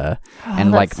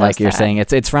 And like you're saying,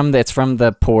 it's from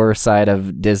the poor side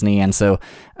of Disney, and so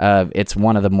it's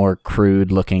one of the more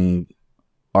crude looking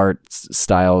art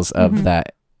styles of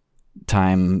that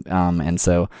time. And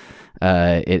so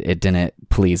it didn't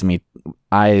please me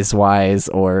eyes wise,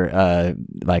 or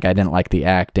like I didn't like the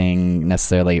acting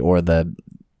necessarily, or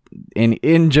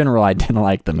in general I didn't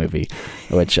like the movie,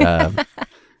 which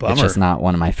it's just not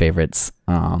one of my favorites.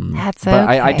 That's but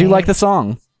okay. I do like the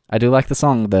song. I do like the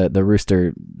song, the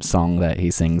rooster song that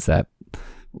he sings that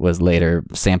was later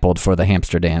sampled for the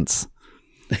hamster dance.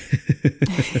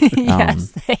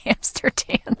 Yes, the hamster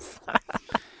dance.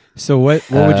 So what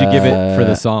would you give it for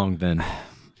the song then?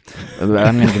 I'm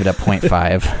going to give it a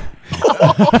 0.5.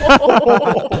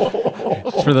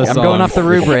 For the I'm song. going off the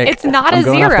rubric. It's not I'm a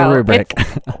going 0. Off the rubric.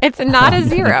 It's not a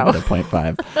 0. I'm gonna give it a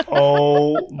 0.5.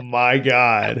 Oh my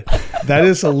God. That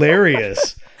is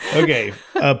hilarious. Okay.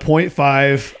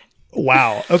 0.5.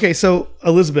 Wow. Okay. So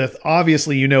Elizabeth,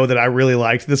 obviously, you know that I really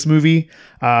liked this movie.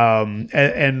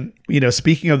 And you know,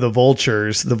 speaking of the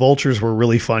vultures were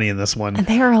really funny in this one.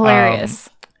 They were hilarious.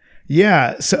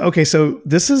 Yeah. So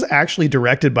this is actually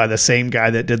directed by the same guy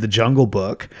that did The Jungle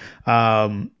Book,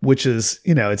 which is,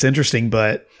 you know, it's interesting,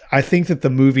 but I think that the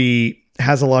movie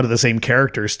has a lot of the same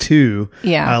characters too.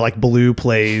 Yeah. Like Baloo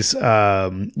plays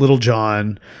Little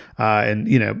John, and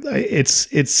you know,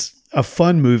 it's a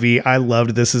fun movie. I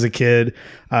loved this as a kid.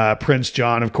 Prince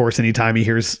John, of course, anytime he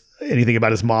hears anything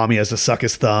about his mom, he has to suck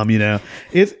his thumb. You know,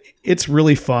 it's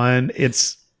really fun.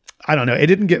 I don't know. It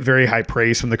didn't get very high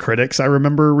praise from the critics. I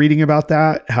remember reading about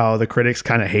that, how the critics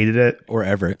kind of hated it. Or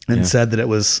Everett. And said that it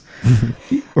was...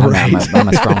 Right. I'm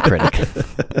a strong critic.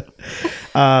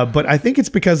 But I think it's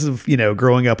because of, you know,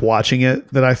 growing up watching it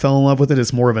that I fell in love with it.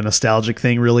 It's more of a nostalgic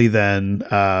thing really than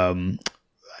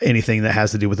anything that has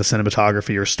to do with the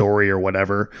cinematography or story or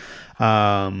whatever.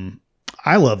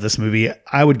 I love this movie.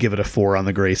 I would give it a 4 on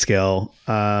the grayscale.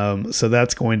 So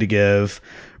that's going to give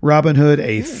Robin Hood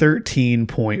a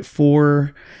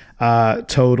 13.4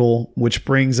 total, which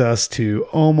brings us to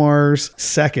Omar's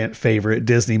second favorite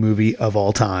Disney movie of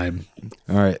all time.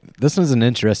 All right. This one's an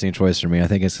interesting choice for me. I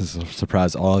think it's going to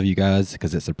surprise all of you guys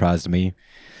because it surprised me.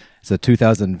 It's a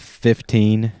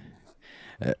 2015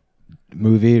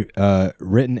 movie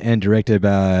written and directed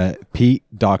by Pete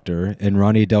Docter and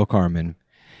Ronnie Del Carmen.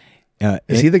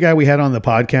 Is he the guy we had on the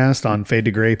podcast on Fade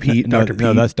to Gray? Pete, Dr. Pete?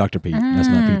 No, that's Dr. Pete. That's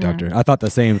not Pete Docter. I thought the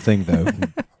same thing, though.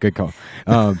 Good call.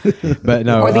 But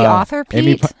no. Or the author,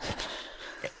 Pete?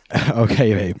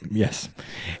 Okay, babe. Yes.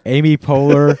 Amy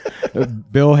Poehler,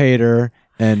 Bill Hader,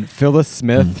 and Phyllis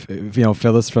Smith. You know,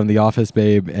 Phyllis from The Office,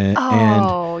 babe. Yes.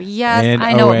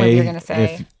 I know what movie you're going to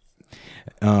say.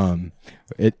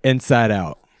 Inside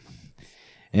Out.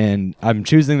 And I'm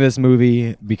choosing this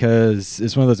movie because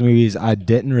it's one of those movies I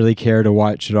didn't really care to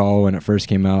watch at all when it first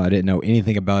came out. I didn't know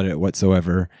anything about it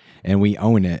whatsoever, and we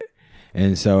own it.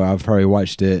 And so I've probably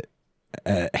watched it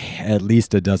at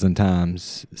least a dozen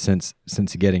times since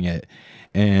getting it,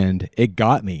 and it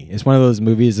got me. It's one of those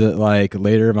movies that, like,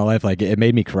 later in my life, like, it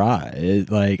made me cry.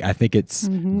 I think it's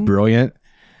brilliant.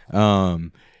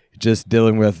 just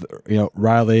dealing with,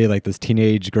 Riley, like this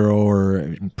teenage girl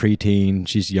or preteen.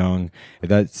 She's young.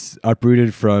 That's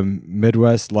uprooted from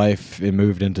Midwest life and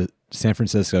moved into San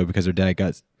Francisco because her dad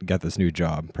got this new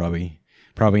job, probably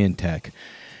in tech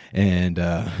and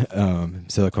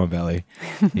Silicon Valley.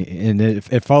 And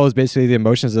it follows basically the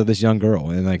emotions of this young girl,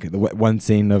 and like one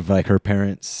scene of like her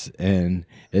parents, and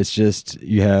it's just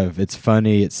it's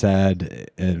funny, it's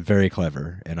sad, and very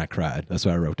clever, and I cried. That's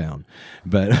what I wrote down.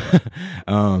 But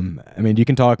I mean, you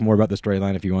can talk more about the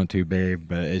storyline if you want to, babe,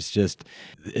 but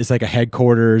it's like a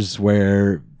headquarters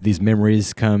where these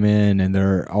memories come in, and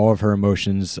all of her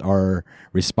emotions are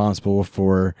responsible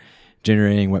for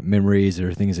generating what memories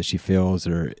or things that she feels,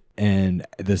 and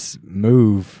this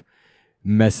move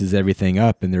messes everything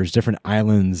up, and there's different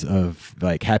islands of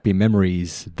like happy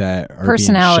memories that are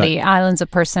islands of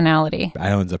personality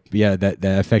that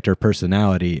affect her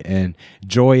personality, and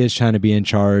Joy is trying to be in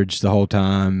charge the whole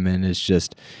time, and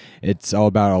it's all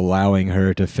about allowing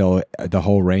her to feel the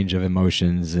whole range of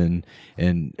emotions, and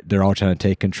they're all trying to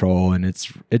take control, and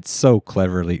it's so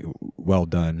cleverly well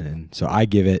done. And so I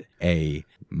give it a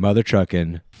mother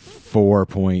truckin'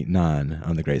 4.9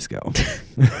 on the grayscale.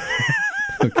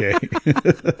 Okay.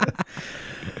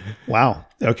 Wow.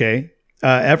 Okay.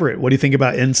 Everett, what do you think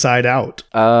about Inside Out?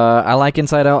 I like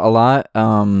Inside Out a lot.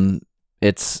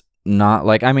 It's not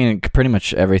like, I mean, pretty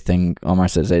much everything Omar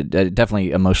says, it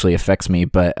definitely emotionally affects me,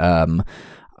 but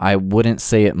I wouldn't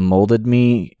say it molded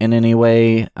me in any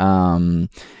way. And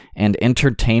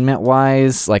entertainment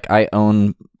wise, like I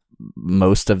own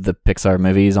most of the Pixar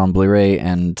movies on Blu-ray,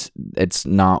 and it's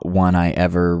not one I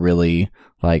ever really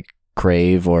like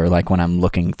crave, or like when I'm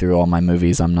looking through all my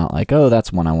movies, I'm not like, oh,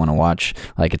 that's one I want to watch.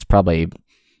 Like it's probably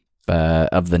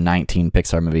of the 19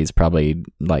 Pixar movies, probably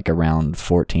like around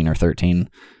 14 or 13.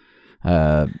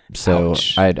 So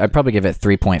I'd probably give it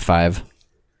 3.5.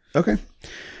 Okay.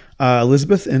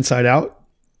 Elizabeth, Inside Out.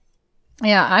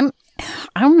 Yeah,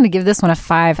 I'm going to give this one a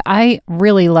 5. I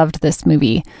really loved this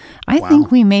movie. I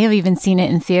think we may have even seen it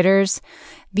in theaters.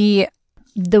 The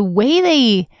way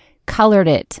they colored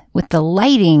it with the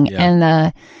lighting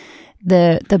and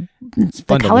the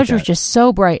colors were just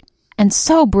so bright and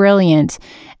so brilliant,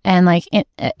 and like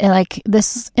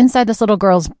this inside this little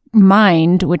girl's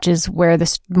mind, which is where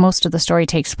most of the story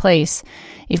takes place.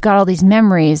 You've got all these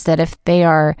memories that, if they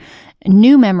are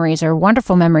new memories or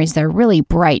wonderful memories, they're really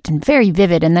bright and very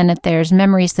vivid, and then if there's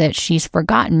memories that she's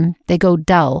forgotten, they go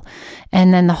dull.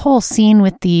 And then the whole scene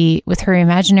with her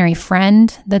imaginary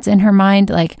friend that's in her mind,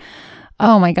 like,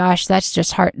 oh my gosh, that's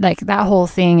just like that whole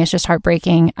thing is just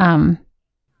heartbreaking.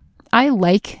 I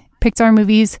like Pixar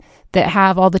movies that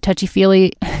have all the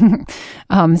touchy-feely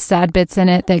sad bits in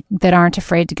it that aren't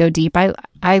afraid to go deep.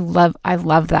 I love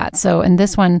that. So in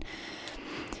this one,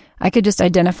 I could just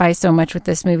identify so much with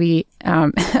this movie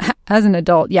as an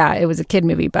adult. Yeah, it was a kid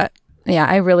movie, but yeah,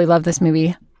 I really love this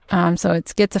movie. So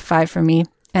it gets a 5 from me.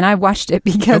 And I watched it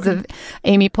because of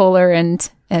Amy Poehler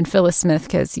and Phyllis Smith,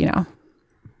 because,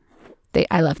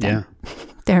 I love them. Yeah.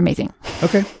 They're amazing.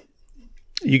 Okay.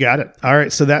 You got it. All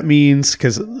right. So that means,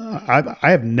 because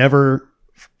I've never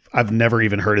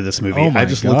even heard of this movie. I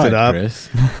just looked it up,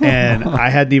 and I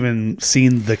hadn't even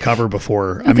seen the cover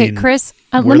before. Okay, Chris,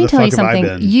 let me tell you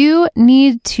something. You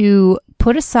need to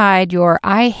put aside your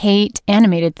I hate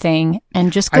animated thing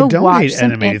and just go watch some. I don't hate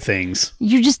animated things.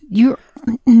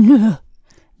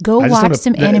 Go watch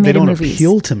some animated movies. They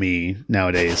don't appeal to me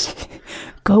nowadays.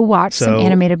 Go watch some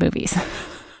animated movies.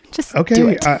 Just do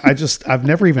it. I've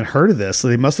never even heard of this. So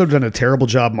they must have done a terrible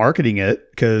job marketing it,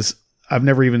 because I've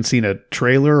never even seen a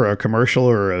trailer or a commercial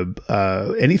or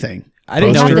anything. I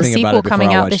didn't know anything about it before coming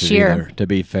I out watched this it year. either, to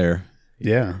be fair.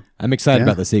 Yeah. I'm excited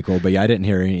about the sequel, but I didn't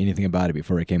hear anything about it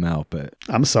before it came out. But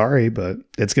I'm sorry, but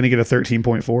it's going to get a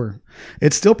 13.4.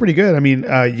 It's still pretty good. I mean,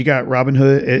 you got Robin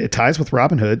Hood. It ties with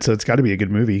Robin Hood, so it's got to be a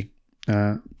good movie.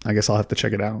 I guess I'll have to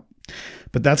check it out.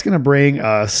 But that's going to bring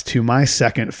us to my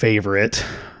second favorite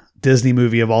Disney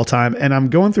movie of all time. And I'm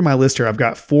going through my list here. I've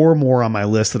got 4 more on my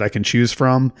list that I can choose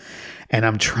from, and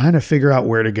I'm trying to figure out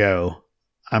where to go.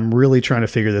 I'm really trying to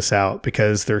figure this out,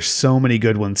 because there's so many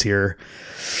good ones here.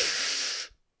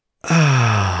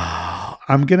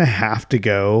 I'm going to have to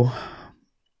go.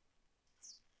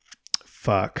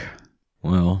 Fuck.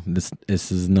 Well, this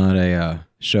is not a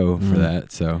show for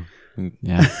that, so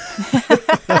yeah.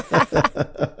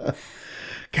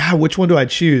 God, which one do I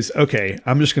choose? Okay,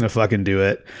 I'm just going to fucking do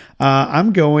it.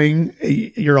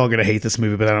 You're all going to hate this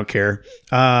movie, but I don't care.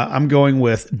 I'm going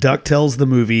with DuckTales the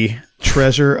movie,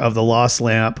 Treasure of the Lost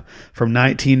Lamp from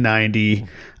 1990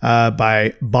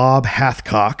 by Bob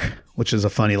Hathcock, which is a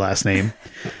funny last name.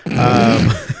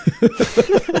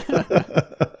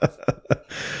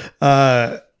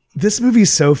 This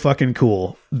movie's so fucking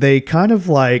cool. They kind of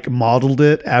like modeled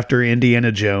it after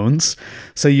Indiana Jones.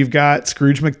 So you've got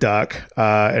Scrooge McDuck,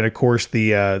 and of course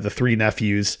the three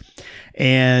nephews.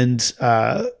 And,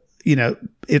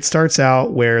 it starts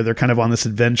out where they're kind of on this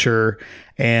adventure,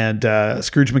 and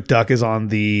Scrooge McDuck is on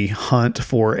the hunt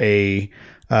for a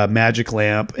magic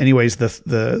lamp. Anyways,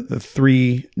 the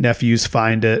three nephews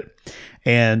find it,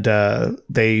 and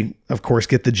they, of course,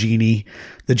 get the genie.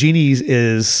 The genie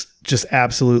is just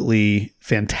absolutely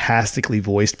fantastically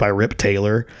voiced by Rip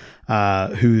Taylor,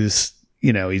 who's,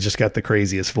 he's just got the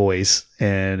craziest voice,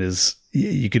 and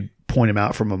you could point him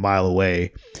out from a mile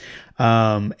away.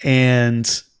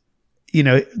 And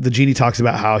the genie talks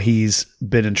about how he's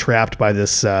been entrapped by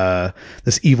this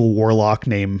evil warlock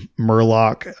named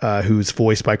Murloc, who's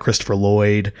voiced by Christopher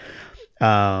Lloyd.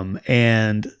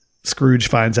 And Scrooge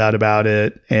finds out about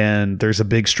it, and there's a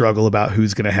big struggle about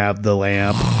who's going to have the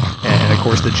lamp, and of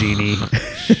course the genie.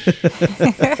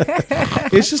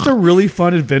 It's just a really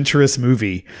fun, adventurous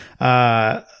movie.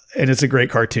 And it's a great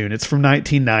cartoon. It's from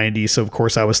 1990, so of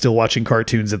course I was still watching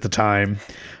cartoons at the time.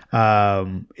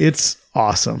 It's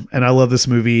awesome, and I love this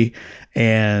movie,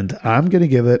 and I'm gonna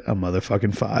give it a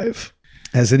motherfucking 5.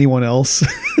 Has anyone else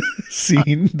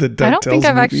seen the DuckTales? I don't think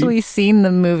I've actually seen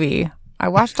the movie. I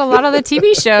watched a lot of the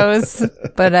TV shows,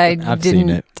 but I've seen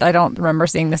it. I don't remember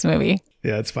seeing this movie.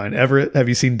 Yeah, it's fine. Everett, have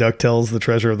you seen DuckTales: The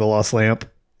Treasure of the Lost Lamp?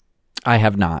 I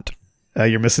have not.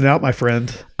 You're missing out, my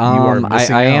friend. You are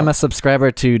missing out. I am a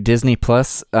subscriber to Disney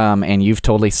Plus, and you've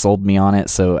totally sold me on it.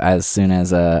 So as soon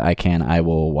as I can, I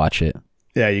will watch it.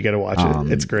 Yeah, you got to watch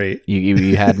it. It's great.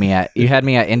 You had me at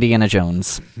Indiana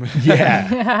Jones.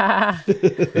 Yeah,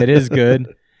 it is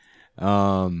good,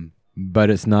 but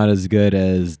it's not as good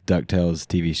as DuckTales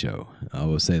TV show. I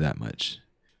will say that much.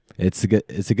 It's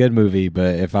a good movie,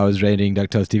 but if I was rating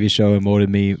DuckTales TV show and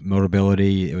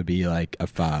Moldability, it would be like a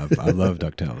 5. I love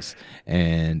DuckTales,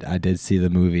 and I did see the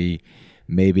movie.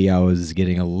 Maybe I was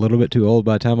getting a little bit too old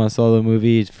by the time I saw the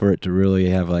movie for it to really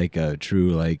have like a true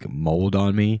like mold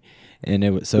on me. And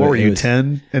it was so. What were you,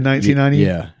 10 in 1990?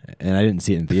 Yeah, and I didn't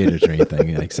see it in theaters or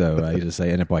anything. Like so, I just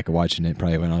ended up like watching it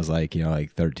probably when I was like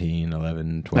 13,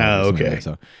 11, 12. Oh, okay.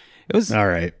 So it was all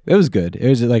right. It was good. It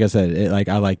was like I said.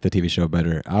 I like the TV show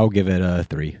better. I'll give it a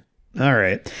 3. All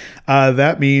right.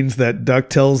 That means that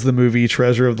DuckTales the movie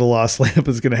Treasure of the Lost Lamp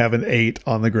is going to have an 8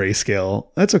 on the grayscale.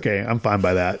 That's okay. I'm fine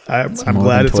by that. I'm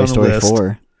glad it's on the list.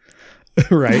 4.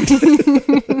 Right.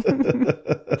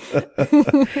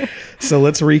 So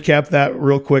let's recap that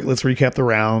real quick. Let's recap the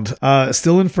round.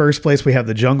 Still in first place, we have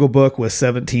The Jungle Book with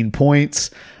 17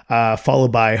 points,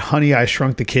 followed by Honey, I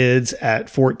Shrunk the Kids at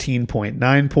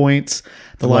 14.9 points.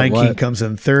 The Lion King comes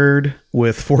in third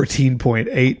with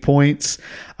 14.8 points.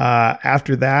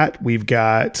 After that, we've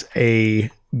got a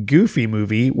Goofy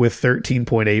movie with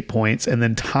 13.8 points, and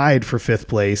then tied for fifth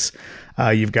place,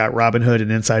 you've got Robin Hood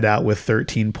and Inside Out with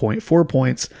 13.4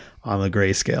 points on the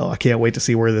grayscale. I can't wait to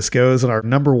see where this goes in our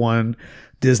number 1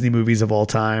 Disney movies of all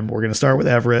time. We're going to start with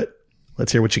Everett.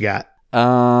 Let's hear what you got.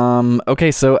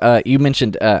 Okay, so you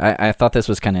mentioned, I thought this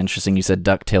was kind of interesting. You said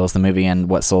DuckTales the movie, and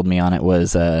what sold me on it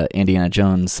was Indiana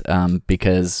Jones,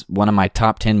 because one of my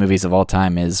top 10 movies of all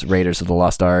time is Raiders of the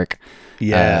Lost Ark.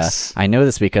 Yes. I know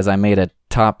this because I made a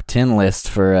top 10 list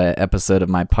for an episode of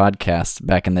my podcast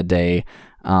back in the day,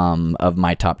 of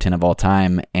my top 10 of all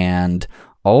time, and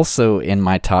also in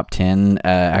my top 10,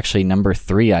 actually number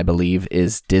 3, I believe,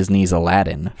 is Disney's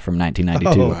Aladdin from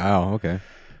 1992. Oh, wow, okay.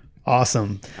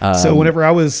 Awesome. So whenever I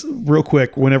was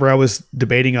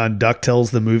debating on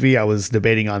DuckTales the movie, I was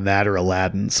debating on that or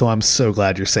Aladdin. So I'm so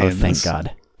glad you're saying this.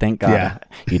 Thank God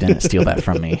you didn't steal that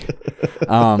from me.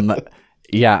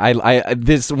 Yeah, I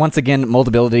this once again,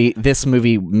 Moldability. This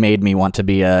movie made me want to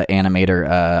be an animator.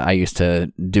 I used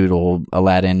to doodle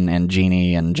Aladdin and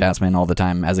Genie and Jasmine all the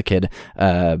time as a kid,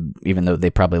 even though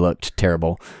they probably looked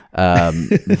terrible.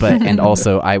 And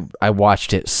also I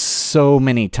watched it so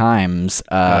many times.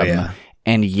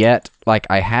 And yet, like,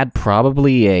 I had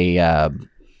probably a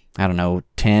I don't know,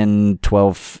 10,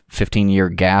 12, 15 year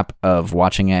gap of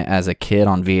watching it as a kid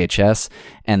on VHS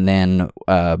and then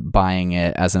buying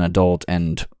it as an adult.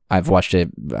 And I've watched it,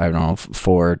 I don't know,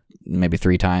 4, maybe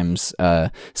 3 times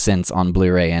since on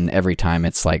Blu-ray. And every time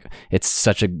it's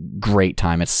such a great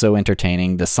time. It's so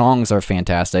entertaining. The songs are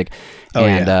fantastic.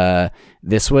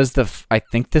 This was I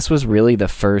think this was really the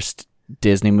first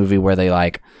Disney movie where they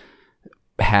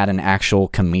had an actual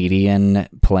comedian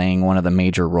playing one of the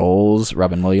major roles,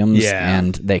 Robin Williams,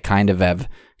 and they kind of have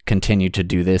continued to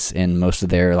do this in most of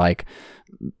their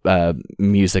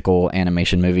musical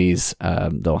animation movies,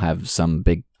 they'll have some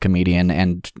big comedian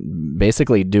and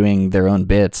basically doing their own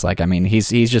bits. Like, I mean, he's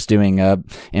just doing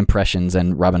impressions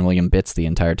and Robin Williams bits the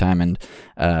entire time, and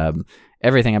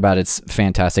everything about it's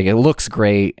fantastic. It looks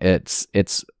great.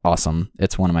 It's awesome.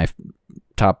 It's one of my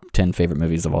top 10 favorite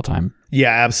movies of all time.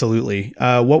 Yeah, absolutely.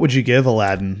 What would you give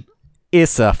Aladdin?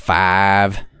 It's a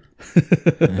 5.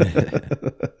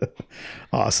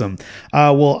 Awesome.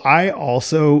 Well, I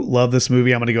also love this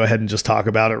movie. I'm going to go ahead and just talk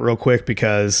about it real quick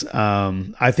because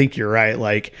I think you're right.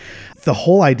 Like, the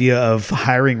whole idea of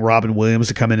hiring Robin Williams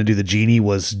to come in and do the genie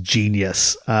was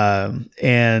genius.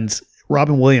 And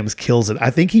Robin Williams kills it.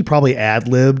 I think he probably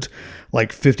ad-libbed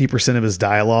like 50% of his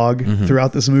dialogue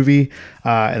throughout this movie.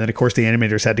 And then, of course, the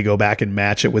animators had to go back and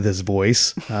match it with his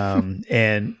voice.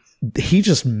 And he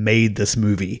just made this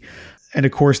movie. And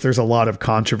of course, there's a lot of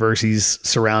controversies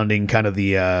surrounding kind of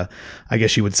the, I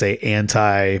guess you would say,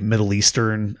 anti-Middle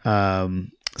Eastern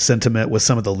sentiment with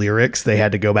some of the lyrics. They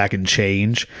had to go back and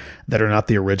change that are not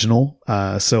the original.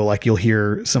 So like you'll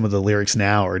hear some of the lyrics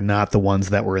now are not the ones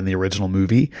that were in the original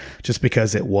movie, just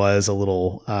because it was a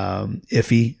little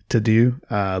iffy to do.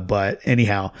 But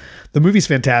anyhow, the movie's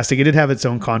fantastic. It did have its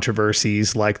own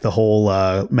controversies, like the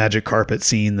whole magic carpet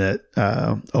scene that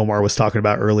Omar was talking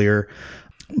about earlier.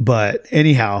 But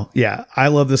anyhow, yeah, I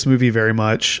love this movie very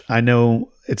much. I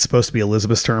know it's supposed to be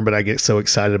Elizabeth's turn, but I get so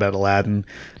excited about Aladdin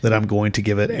that I'm going to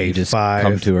give it a 5.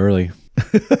 Come too early.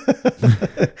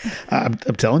 I'm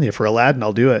telling you, for Aladdin,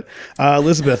 I'll do it.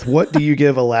 Elizabeth, what do you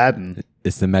give Aladdin?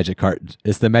 It's the magic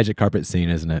carpet scene,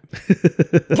 isn't it?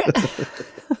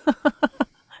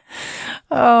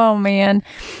 Oh man.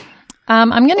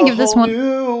 I'm going to give this one.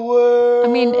 I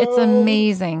mean, it's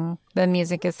amazing. The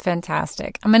music is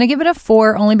fantastic. I'm going to give it a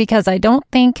 4 only because I don't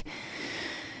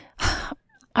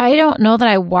know that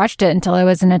I watched it until I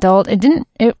was an adult.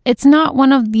 It's not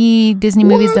one of the Disney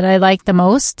movies that I like the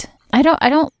most. I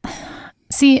don't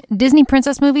see, Disney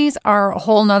princess movies are a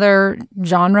whole nother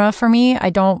genre for me. I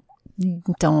don't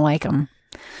like them.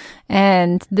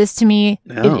 And this to me,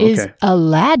 it is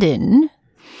Aladdin,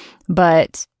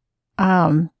 but,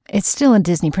 it's still a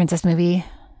Disney princess movie,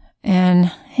 and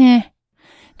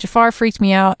Jafar freaked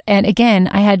me out. And again,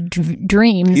 I had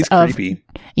dreams He's creepy.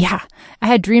 Yeah, I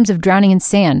had dreams of drowning in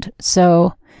sand.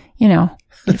 So,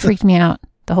 it freaked me out,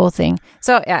 the whole thing.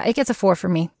 So yeah, it gets a 4 for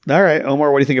me. All right,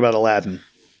 Omar, what do you think about Aladdin?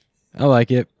 I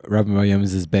like it. Robin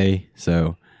Williams is Bay,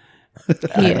 so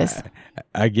he is.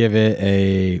 I give it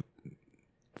a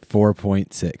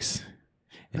 4.6.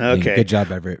 Okay, good job,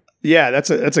 Everett. Yeah, that's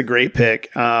a great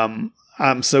pick.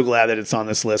 I'm so glad that it's on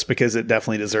this list because it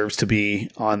definitely deserves to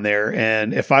be on there.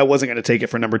 And if I wasn't going to take it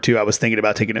for number 2, I was thinking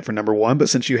about taking it for number 1. But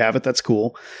since you have it, that's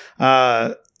cool.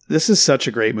 This is such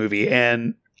a great movie.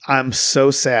 And I'm so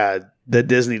sad that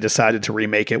Disney decided to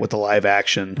remake it with the live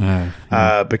action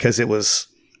because it was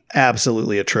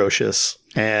absolutely atrocious.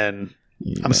 And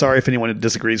I'm sorry if anyone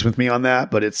disagrees with me on that,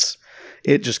 but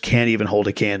it just can't even hold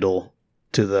a candle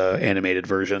to the animated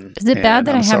version. Is it bad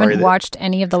that I haven't watched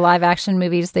any of the live action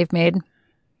movies they've made?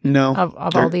 No.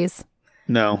 Of all these?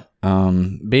 No.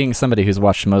 Being somebody who's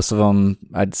watched most of them,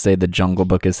 I'd say The Jungle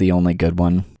Book is the only good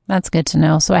one. That's good to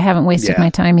know. So I haven't wasted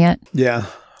my time yet. Yeah.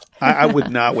 I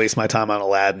would not waste my time on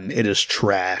Aladdin. It is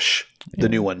trash. The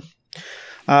new one.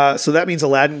 So that means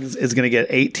Aladdin is going to get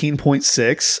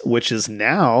 18.6, which is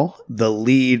now the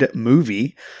lead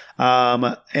movie.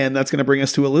 And that's going to bring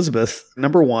us to Elizabeth,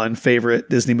 number 1 favorite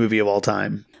Disney movie of all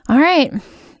time. All right.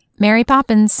 Mary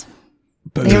Poppins.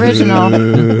 The original.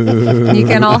 You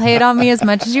can all hate on me as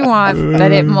much as you want,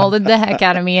 but it molded the heck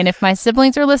out of me. And if my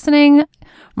siblings are listening,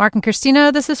 Mark and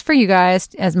Christina, this is for you guys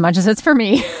as much as it's for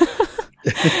me.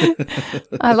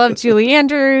 I love Julie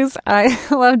Andrews. I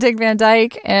love Dick Van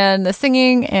Dyke and the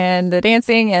singing and the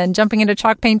dancing and jumping into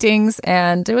chalk paintings.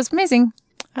 And it was amazing.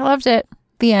 I loved it.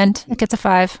 The end. It gets a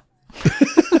 5.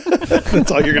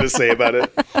 That's all you're going to say about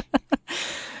it.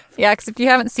 Yeah, because if you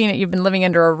haven't seen it, you've been living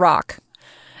under a rock.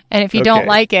 And if you don't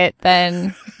like it,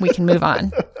 then we can move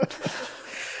on.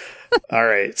 All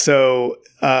right. So,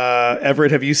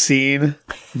 Everett, have you seen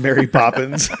Mary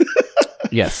Poppins?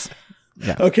 Yes.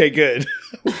 Yeah. Okay, good.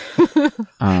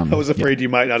 I was afraid you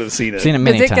might not have seen it. Seen it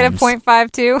many times. Does it get a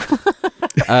 0.5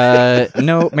 too?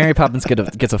 No, Mary Poppins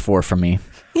gets a 4 from me.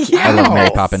 Yes. I love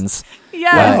Mary Poppins.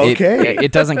 Yeah. Okay.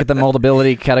 It doesn't get the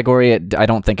moldability category. I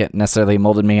don't think it necessarily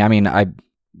molded me. I mean, I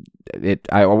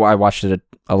watched it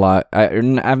a lot.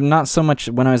 I'm not so much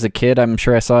when I was a kid. I'm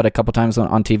sure I saw it a couple times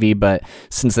on TV, but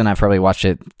since then I've probably watched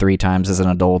it 3 times as an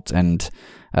adult, and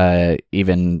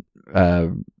even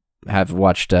have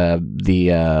watched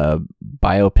the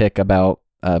biopic about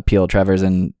P.L. Travers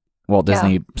and Walt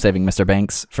Disney Saving Mr.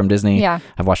 Banks from Disney. Yeah.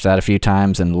 I've watched that a few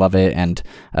times and love it. And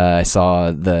I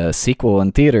saw the sequel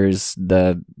in theaters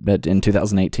in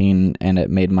 2018, and it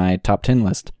made my top 10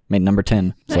 list. Made number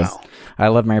 10. Nice. So I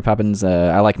love Mary Poppins.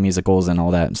 I like musicals and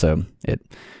all that. So it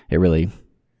really,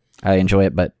 I enjoy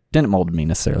it, but didn't mold me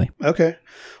necessarily. Okay.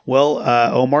 Well,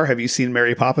 Omar, have you seen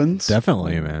Mary Poppins?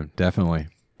 Definitely, man. Definitely.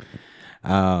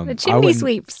 The chimney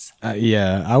sweeps.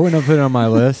 Yeah, I wouldn't have put it on my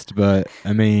list, but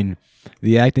I mean,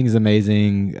 the acting is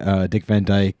amazing. Dick Van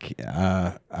Dyke,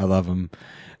 I love him.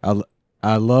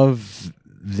 I love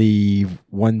the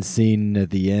one scene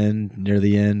at the end, near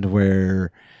the end,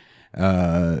 where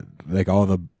like all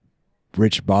the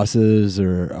rich bosses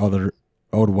or all the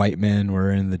old white men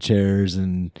were in the chairs,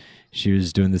 and she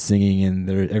was doing the singing, and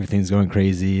everything's going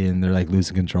crazy, and they're like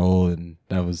losing control, and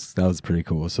that was pretty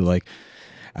cool. So like,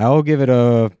 I'll give it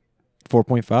a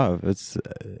 4.5. It's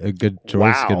a good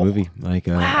choice, Wow. good movie. Like,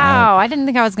 Wow, I didn't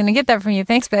think I was going to get that from you.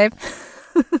 Thanks, babe.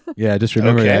 yeah, just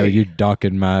remember that you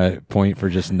docking my point for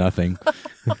just nothing.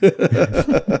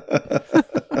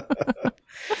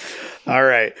 All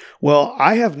right. Well,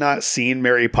 I have not seen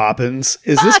Mary Poppins.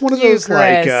 Is this Fuck one of you, those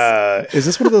Chris. is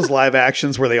this one of those live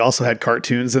actions where they also had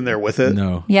cartoons in there with it?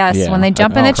 No. Yes, Yeah, when they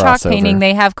jump in all the chalk crossover. painting,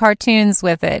 they have cartoons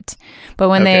with it. But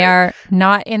when Okay. they are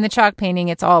not in the chalk painting,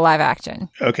 it's all live action.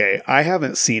 Okay, I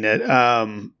haven't seen it.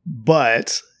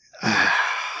 But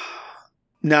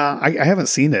no, I haven't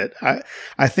seen it.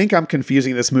 I think I'm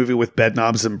confusing this movie with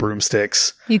Bedknobs and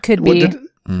Broomsticks. You could What, be.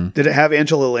 did it have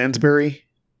Angela Lansbury?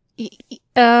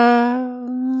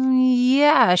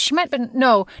 Yeah, she might have been.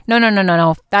 No.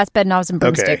 That's Bedknobs and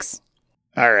Broomsticks.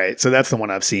 All right, so that's the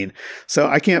one I've seen. So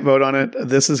I can't vote on it.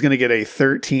 This is going to get a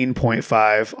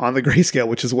 13.5 on the grayscale,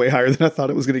 which is way higher than I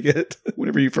thought it was going to get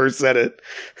whenever you first said it.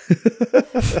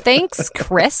 Thanks,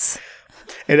 Chris.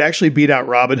 It actually beat out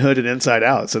Robin Hood and Inside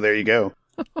Out, so there you go.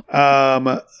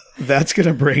 That's going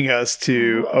to bring us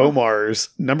to Omar's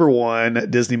number one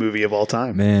Disney movie of all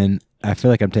time. Man, I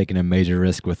feel like I'm taking a major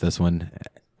risk with this one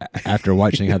after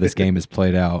watching how this game is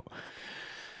played out.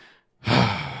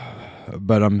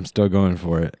 But I'm still going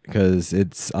for it because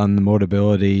it's on the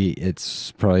Moldability.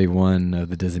 It's probably one of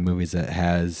the Disney movies that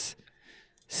has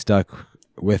stuck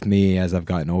with me as I've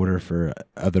gotten older for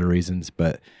other reasons.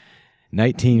 But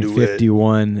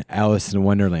 1951, Alice in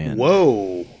Wonderland.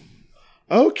 Whoa.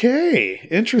 Okay,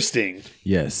 interesting.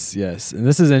 Yes. And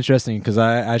this is interesting because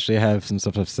I actually have some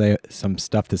stuff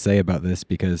to say about this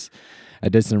because I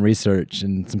did some research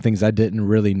and some things I didn't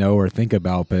really know or think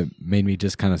about, but made me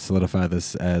just kind of solidify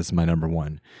this as my number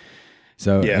one.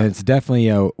 So and it's definitely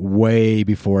a way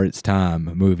before its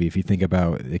time movie. If you think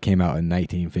about it, came out in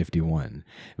 1951.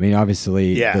 I mean,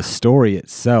 obviously the story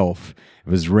itself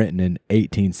was written in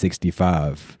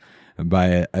 1865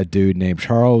 by a dude named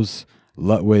Charles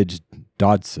Lutwidge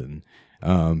Dodson,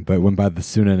 but went by the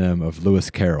pseudonym of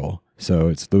Lewis Carroll. So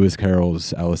it's Lewis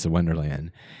Carroll's Alice in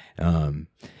Wonderland.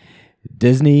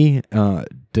 Disney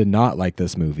did not like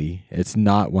this movie. It's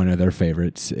not one of their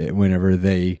favorites. Whenever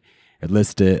they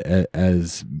list it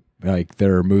as like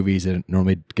their movies, it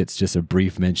normally gets just a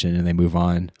brief mention and they move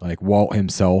on. Like Walt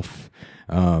himself,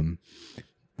 thought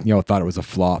it was a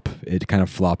flop. It kind of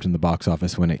flopped in the box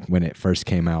office when it first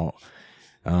came out.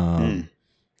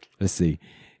 Let's see.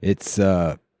 It's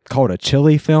called a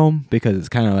chilly film because it's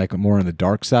kind of like more on the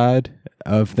dark side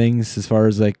of things as far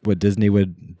as like what Disney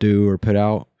would do or put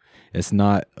out. It's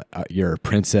not your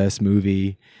princess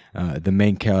movie. The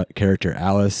main character,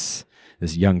 Alice,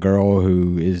 this young girl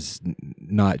who is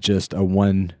not just a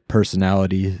one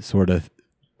personality sort of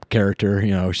character.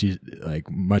 She's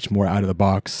like much more out of the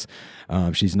box.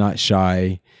 She's not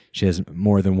shy. She has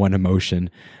more than one emotion.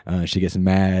 She gets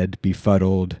mad,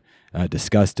 befuddled,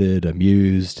 disgusted,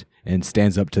 amused, and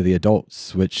stands up to the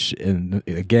adults, which in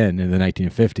the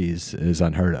 1950s is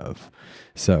unheard of.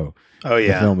 So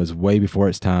the film is way before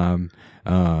its time.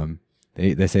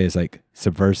 They say it's like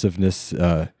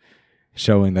subversiveness,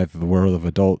 showing that the world of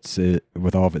adults,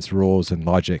 with all of its rules and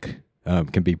logic,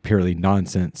 can be purely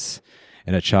nonsense,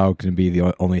 and a child can be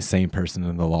the only sane person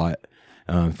in the lot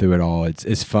through it all.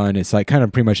 It's fun. It's like kind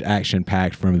of pretty much action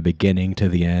packed from the beginning to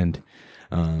the end.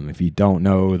 If you don't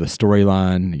know the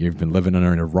storyline, you've been living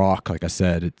under a rock. Like I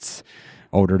said, it's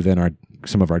older than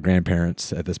some of our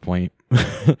grandparents at this point.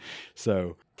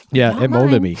 So yeah, Not it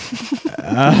molded mine. me.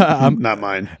 Not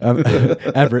mine.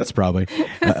 Everett's probably.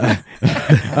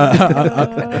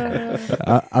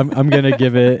 I'm gonna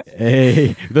give it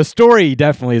a. The story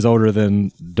definitely is older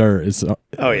than Dirt.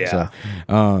 Oh yeah. So,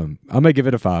 I'm gonna give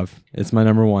it a 5. It's my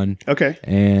number 1. Okay.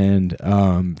 And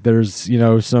there's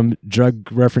some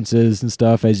drug references and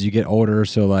stuff as you get older.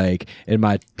 So like in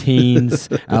my teens,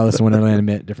 Alice in Wonderland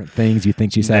meant different things. You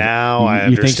think she's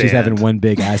having, you think she's having one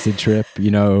big acid trip,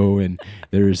 and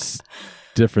there's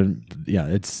different. Yeah,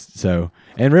 it's so.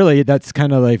 And really, that's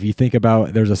kind of like if you think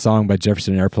about. There's a song by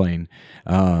Jefferson Airplane.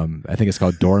 I think it's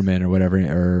called Doorman or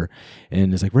whatever,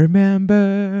 and it's like,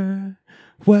 remember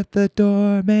what the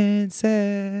doorman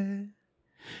said.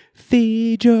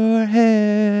 Feed your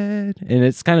head. And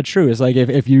it's kind of true. It's like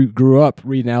if you grew up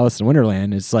reading Alice in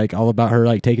Wonderland, it's like all about her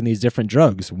like taking these different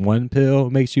drugs. One pill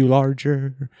makes you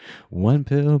larger, one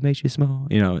pill makes you small,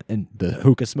 and the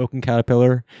hookah smoking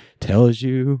caterpillar tells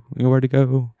you where to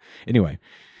go. Anyway,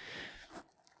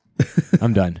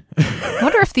 I'm done. I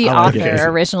wonder if the author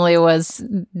originally was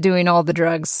doing all the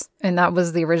drugs and that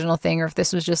was the original thing, or if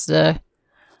this was just a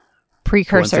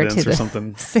precursor to the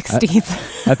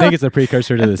 60s. I think it's a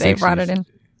precursor to the 60s. They brought it in.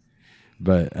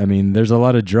 But I mean, there's a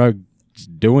lot of drug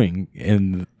doing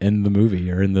in the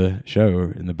movie or in the show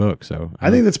or in the book. So I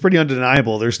think that's pretty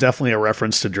undeniable. There's definitely a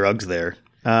reference to drugs there.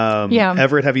 Yeah.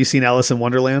 Everett, have you seen Alice in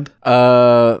Wonderland?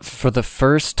 For the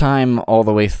first time all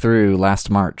the way through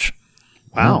last March.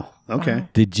 Wow. Okay. Wow.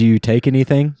 Did you take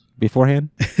anything beforehand?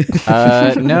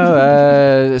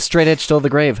 No, straight edge till the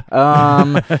grave.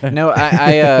 No,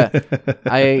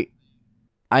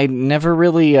 I never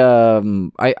really,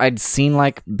 I'd seen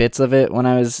like bits of it when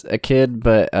I was a kid,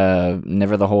 but,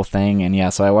 never the whole thing. And yeah,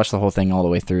 so I watched the whole thing all the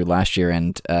way through last year,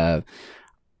 and,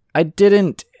 I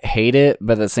didn't hate it,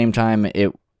 but at the same time,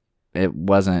 it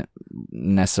wasn't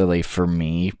necessarily for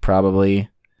me, probably.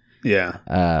 Yeah.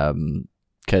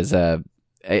 Cause,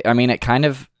 I mean, it kind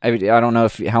of. I don't know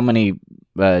how many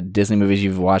Disney movies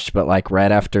you've watched, but like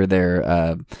right after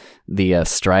their the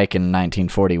strike in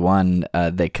 1941,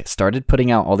 they started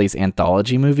putting out all these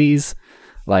anthology movies,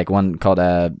 like one called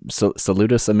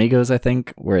Saludos Amigos, I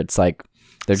think, where it's like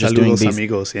they're just doing these.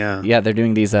 Amigos, yeah. Yeah, they're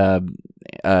doing these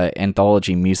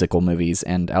anthology musical movies,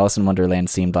 and Alice in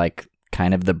Wonderland seemed like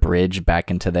kind of the bridge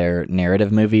back into their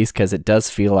narrative movies, because it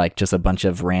does feel like just a bunch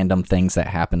of random things that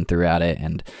happen throughout it,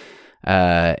 and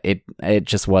it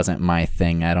just wasn't my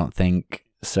thing, I don't think.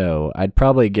 So I'd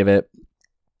probably give it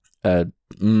a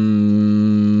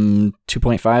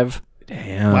 2.5.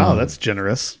 Damn. Wow, that's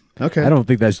generous. Okay. I don't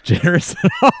think that's generous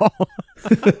at all.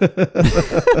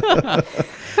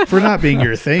 For not being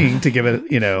your thing, to give it,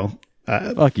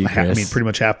 fuck you, Chris. I mean, pretty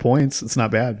much half points. It's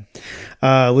not bad.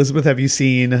 Elizabeth, have you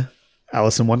seen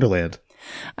Alice in Wonderland?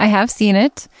 I have seen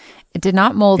it. It did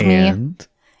not mold me.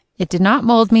 It did not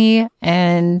mold me,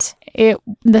 and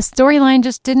the storyline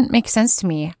just didn't make sense to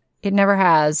me. It never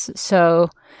has. So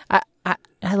I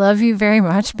love you very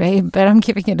much, babe, but I'm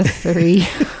giving it a 3.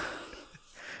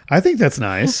 I think that's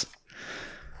nice.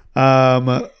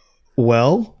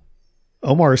 Well,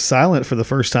 Omar's silent for the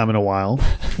first time in a while.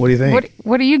 What do you think?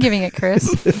 What are you giving it, Chris?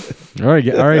 I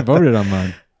already voted on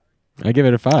mine. I give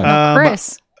it a 5.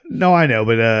 Chris. No, I know,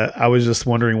 but I was just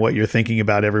wondering what you're thinking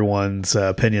about everyone's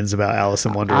opinions about Alice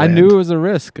in Wonderland. I knew it was a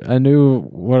risk. I knew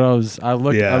what I was. I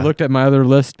looked at my other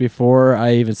list before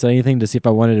I even said anything to see if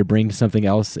I wanted to bring something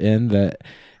else in that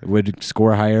would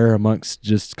score higher amongst,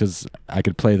 just because I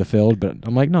could play the field. But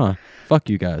I'm like, nah, fuck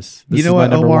you guys. You know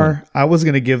what, Omar? I was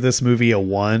going to give this movie a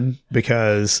 1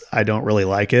 because I don't really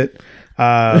like it.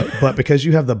 But because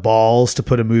you have the balls to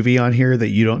put a movie on here that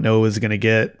you don't know is going to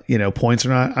get, points or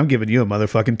not, I'm giving you a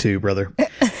motherfucking 2, brother.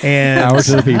 And power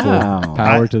to the people.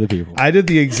 Power to the people. I did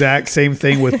the exact same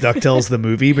thing with DuckTales the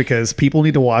movie, because people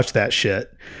need to watch that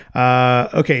shit.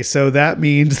 Okay, so that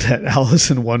means that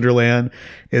Alice in Wonderland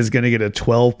is going to get a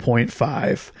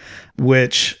 12.5,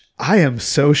 which I am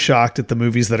so shocked at the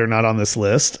movies that are not on this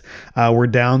list. We're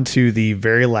down to the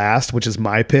very last, which is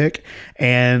my pick,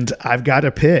 and I've got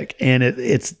a pick. And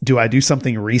it's do I do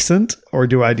something recent, or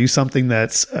do I do something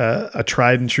that's a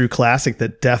tried and true classic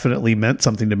that definitely meant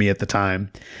something to me at the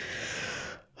time?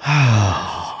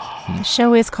 The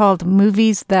show is called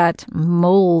Movies That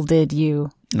Molded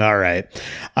You. All right,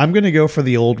 I'm going to go for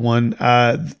the old one.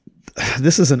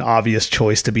 This is an obvious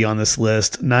choice to be on this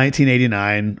list.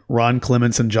 1989, Ron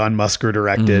Clements and John Musker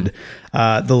directed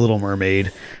The Little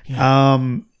Mermaid.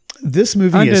 Yeah. This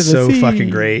movie is so fucking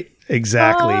great.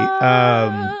 Exactly.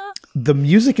 The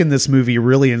music in this movie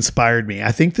really inspired me.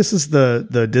 I think this is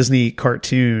the Disney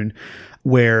cartoon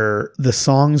where the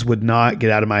songs would not get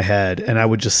out of my head, and I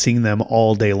would just sing them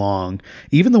all day long.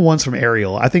 Even the ones from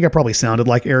Ariel. I think I probably sounded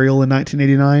like Ariel in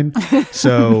 1989.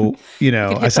 So,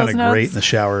 I sounded great in the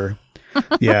shower.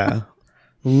 Yeah.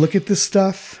 Look at this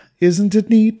stuff. Isn't it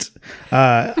neat?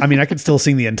 I mean, I could still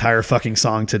sing the entire fucking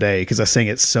song today because I sang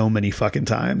it so many fucking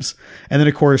times. And then,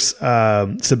 of course,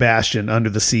 Sebastian, Under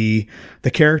the Sea.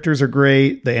 The characters are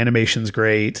great. The animation's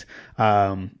great.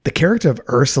 The character of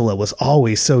Ursula was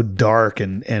always so dark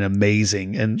and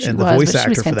amazing. And the voice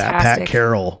actor for that, Pat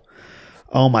Carroll.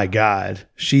 Oh, my God.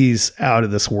 She's out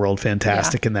of this world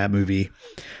fantastic in that movie.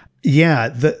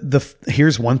 Yeah,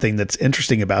 here's one thing that's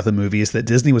interesting about the movie is that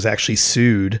Disney was actually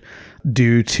sued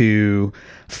due to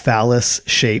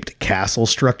phallus-shaped castle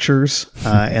structures,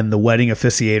 and the wedding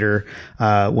officiator,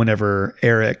 whenever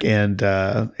Eric and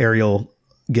Ariel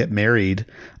get married,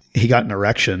 he got an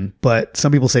erection, but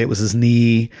some people say it was his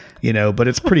knee, but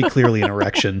it's pretty clearly an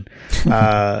erection.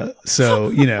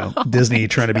 So, Disney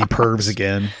trying to be pervs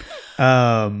again.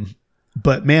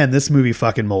 But man, this movie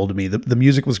fucking molded me. The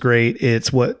music was great.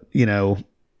 It's what,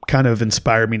 kind of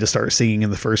inspired me to start singing in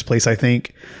the first place, I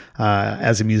think.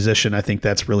 As a musician, I think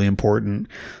that's really important.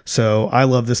 So I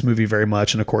love this movie very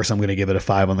much. And of course, I'm going to give it a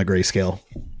 5 on the grayscale.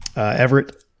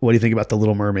 Everett, what do you think about The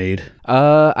Little Mermaid?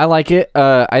 I like it.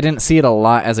 I didn't see it a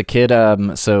lot as a kid.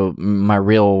 So my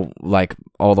real,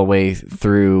 all the way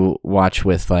through watch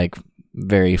with a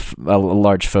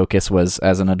large focus was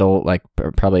as an adult,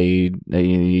 probably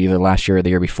either last year or the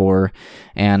year before,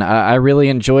 and I really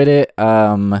enjoyed it.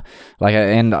 And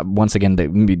once again,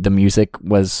 the music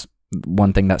was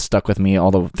one thing that stuck with me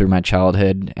all through my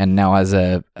childhood, and now as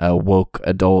a woke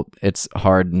adult, it's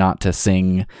hard not to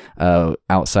sing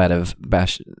outside of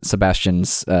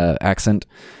Sebastian's accent.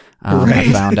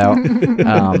 I found out,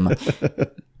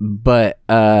 but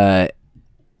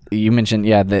you mentioned,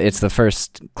 it's the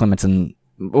first Clements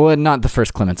not the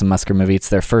first Clements and Musker movie. It's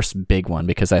their first big one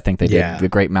because I think they did The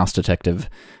Great Mouse Detective.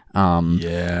 And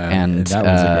that was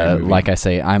a great movie. Like I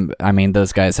say, I mean,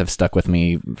 those guys have stuck with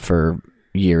me for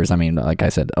years. I mean, like I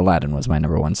said, Aladdin was my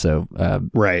number one. So,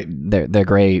 right. They're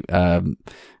great. I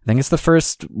think it's the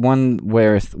first one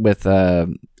with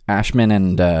Ashman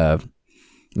and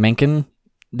Menken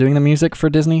doing the music for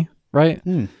Disney, right?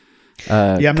 I'm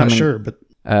not sure, but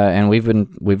and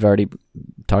we've already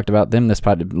talked about them. This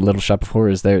Little Shop of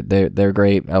Horrors, they're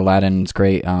great. Aladdin's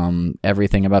great.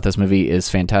 Everything about this movie is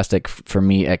fantastic for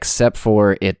me, except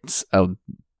for it's a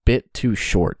bit too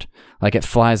short. It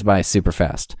flies by super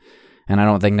fast, and I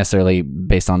don't think necessarily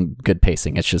based on good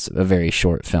pacing. It's just a very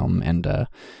short film, and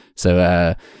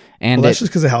that's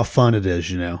just because of how fun it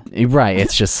is, Right,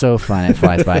 it's just so fun. It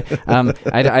flies by.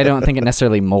 I don't think it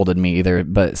necessarily molded me either,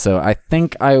 but so I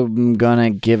think I'm gonna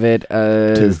give it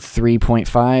a 3.5.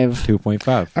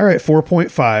 2.5. All right,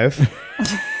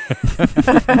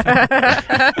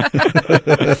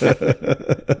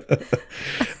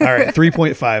 4.5. All right,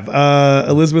 3.5.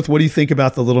 Elizabeth, what do you think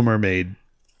about The Little Mermaid?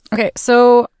 Okay,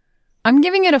 so I'm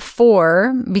giving it a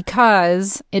 4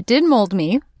 because it did mold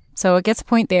me, so it gets a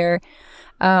point there.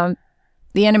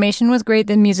 The animation was great.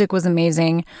 The music was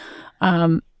amazing.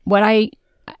 Even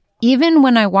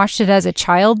when I watched it as a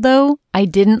child, though, I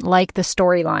didn't like the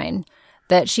storyline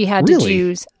that she had to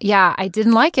choose. Yeah, I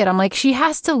didn't like it. I'm like, she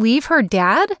has to leave her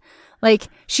dad.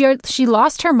 She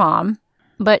lost her mom,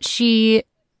 but she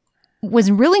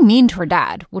was really mean to her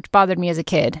dad, which bothered me as a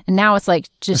kid. And now it's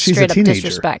just She's straight a up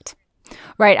disrespect.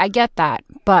 Right, I get that.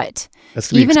 But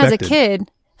even as a kid...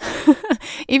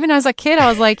 Even as a kid, I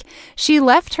was like, she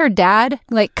left her dad,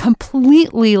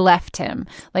 completely left him.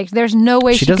 There's no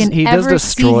way she can he ever does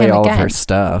destroy see him all again. of her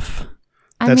stuff.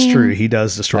 That's true. He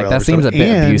does destroy all her stuff. That seems a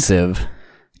bit abusive.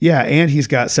 Yeah, and he's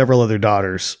got several other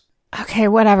daughters. Okay,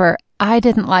 whatever. I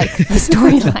didn't like the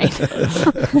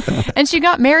storyline. And she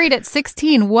got married at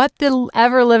 16. What the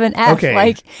ever living F?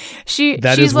 Okay.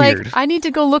 She's like, weird. I need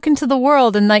to go look into the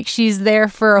world. And she's there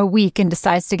for a week and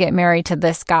decides to get married to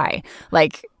this guy.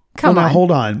 Come on. Now,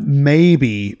 hold on.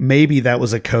 Maybe that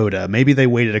was a coda. Maybe they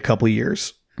waited a couple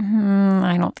years.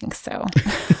 I don't think so.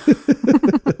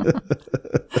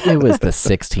 It was the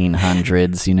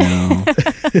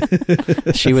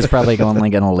 1600s, She was probably only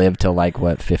going to live till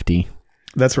 50.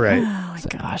 That's right. Oh my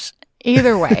gosh.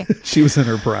 Either way. She was in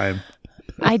her prime.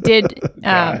 I did.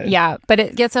 But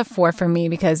it gets a 4 for me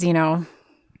because,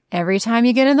 every time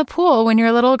you get in the pool when you're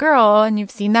a little girl and you've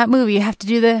seen that movie, you have to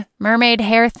do the mermaid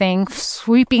hair thing,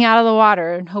 sweeping out of the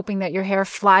water and hoping that your hair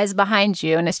flies behind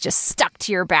you and it's just stuck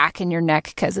to your back and your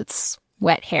neck because it's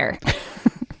wet hair.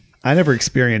 I never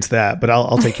experienced that, but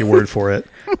I'll take your word for it.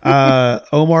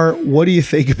 Omar, what do you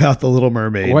think about The Little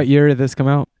Mermaid? What year did this come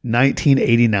out?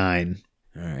 1989.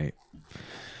 All right.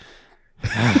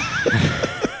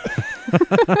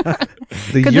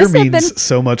 The year means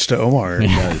so much to Omar. It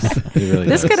does. It really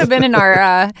This does. could have been in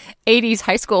our 80s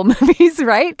high school movies,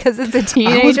 right? Because it's a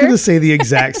teenager. I was going to say the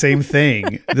exact same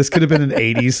thing. This could have been an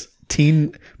 80s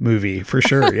teen movie for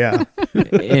sure. Yeah.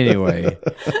 Anyway,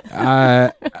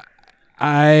 I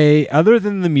other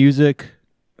than the music,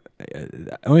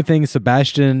 the only thing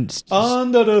Sebastian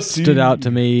stood out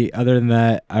to me. Other than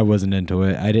that, I wasn't into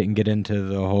it. I didn't get into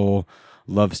the whole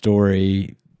love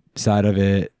story side of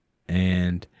it,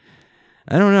 and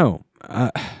I don't know.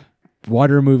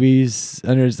 Water movies.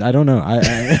 I don't know.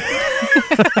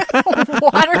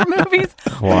 Water movies?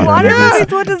 Water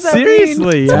movies? What does that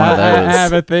Seriously, mean? I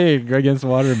have a thing against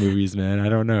water movies, man. I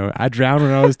don't know. I drowned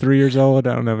when I was 3 years old.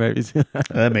 I don't know, maybe.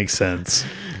 That makes sense.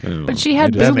 But she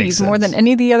had boobies more than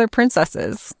any of the other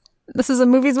princesses. This is a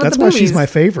movies with That's the why boobies. she's my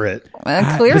favorite.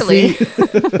 Clearly.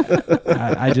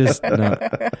 I just no.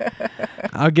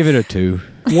 I'll give it a 2.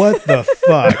 What the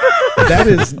fuck? That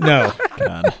is no.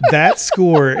 God. That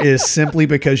score is simply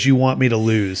because you want me to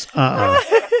lose.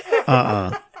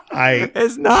 I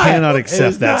cannot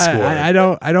accept that score.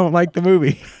 I don't like the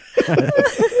movie.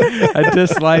 I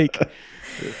dislike.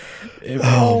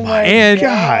 Oh my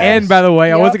God! And by the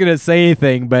way, I wasn't gonna say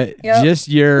anything, but just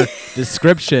your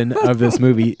description of this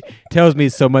movie tells me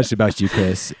so much about you,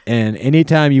 Chris. And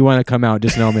anytime you want to come out,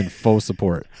 just know I'm in full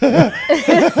support. I'm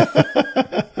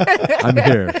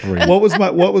here for you. What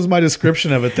was my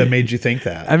description of it that made you think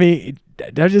that? I mean,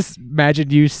 I just imagine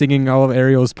you singing all of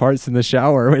Ariel's parts in the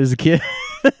shower as a kid.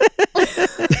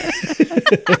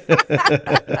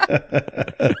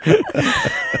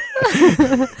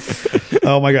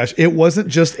 Oh my gosh! It wasn't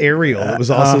just Ariel; it was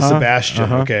also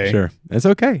Sebastian. Okay, sure, it's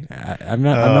okay. I'm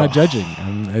not judging.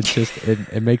 It's just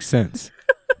it makes sense.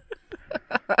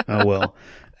 Oh well,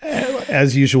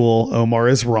 as usual, Omar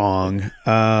is wrong.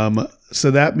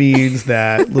 So that means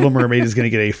that Little Mermaid is going to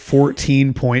get a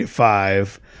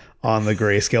 14.5 on the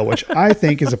grayscale, which I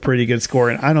think is a pretty good score,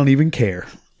 and I don't even care.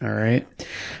 All right.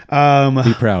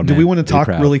 Be proud. Do man. we want to talk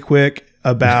proud. really quick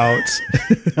about?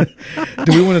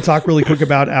 Do we want to talk really quick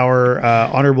about our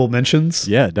honorable mentions?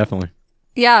 Yeah, definitely.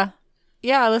 Yeah.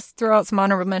 Let's throw out some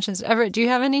honorable mentions. Everett, do you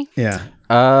have any? Yeah.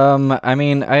 I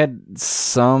mean, I had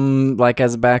some like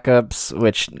as backups,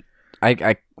 which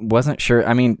I wasn't sure.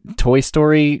 I mean, Toy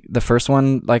Story, the first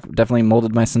one, like definitely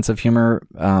molded my sense of humor.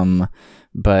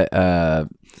 But I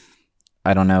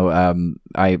don't know.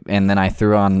 Then I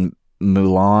threw on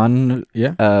Mulan,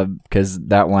 because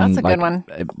that one, that's a good one.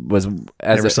 It was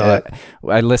as I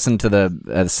listened to the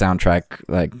soundtrack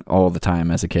like all the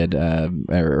time as a kid,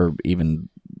 or even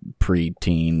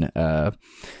pre-teen, and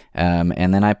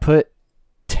then I put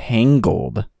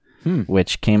Tangled,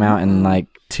 which came out in like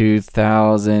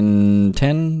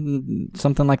 2010,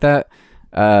 something like that.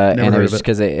 And it was just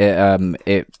because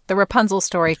it the Rapunzel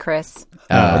story, Chris.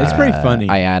 It's pretty funny.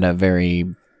 I had a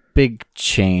very big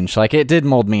change. Like it did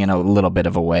mold me in a little bit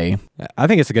of a way. I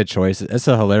think it's a good choice. It's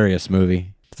a hilarious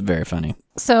movie. It's very funny.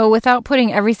 So without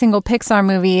putting every single Pixar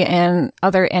movie and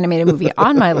other animated movie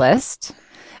on my list,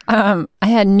 I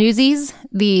had Newsies,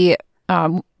 the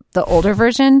older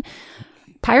version,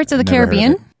 Pirates of the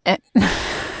Caribbean,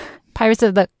 Pirates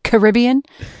of the Caribbean,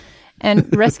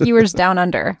 and Rescuers Down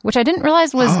Under, which I didn't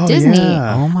realize was Disney.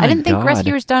 Yeah. Oh my I didn't think God.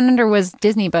 Rescuers Down Under was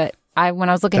Disney, but when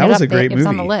I was looking That it was up, a great it was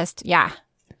on the movie. list. Yeah.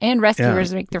 And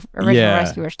Rescuers make the original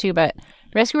Rescuers too, but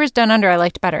Rescuers Down Under I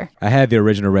liked better. I had the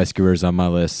original Rescuers on my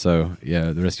list, so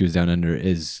yeah, the Rescuers Down Under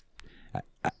is,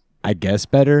 I guess,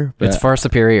 better. But It's far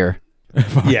superior.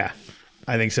 Yeah,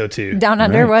 I think so too. Down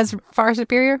Under was far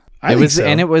superior. I It think was, so.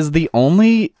 and it was the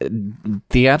only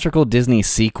theatrical Disney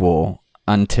sequel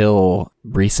until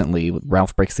recently.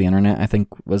 Ralph Breaks the Internet, I think,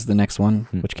 was the next one,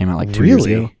 which came out like 2 years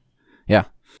ago. Yeah.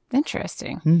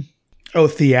 Interesting.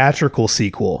 Theatrical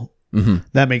sequel. Mm-hmm.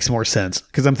 That makes more sense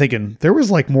because I'm thinking there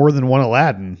was like more than one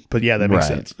Aladdin, but yeah, that makes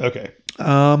Right. sense. Okay.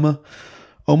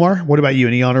 Omar, what about you?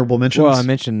 Any honorable mentions? well, I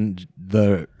mentioned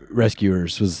the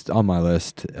Rescuers was on my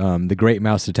list. The Great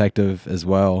Mouse Detective as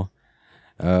well.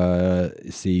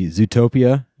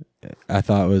 Zootopia, I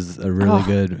thought was a really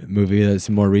good movie. That's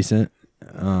more recent.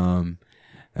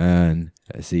 And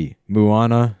let's see,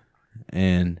 Moana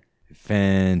and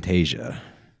Fantasia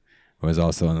was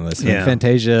also on the list. Yeah.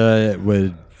 Fantasia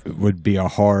would be a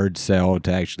hard sell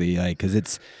to actually like, because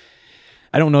it's,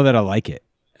 I don't know that I like it.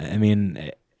 I mean,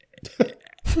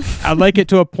 I like it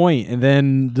to a point, and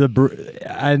then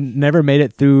I never made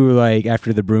it through like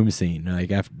after the broom scene.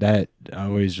 Like after that,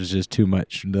 always was just too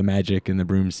much, the magic in the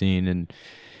broom scene, and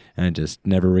I just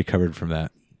never recovered from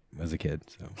that as a kid.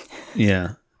 So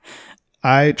Yeah.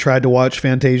 I tried to watch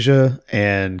Fantasia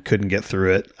and couldn't get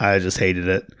through it. I just hated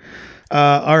it.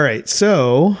 All right.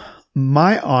 So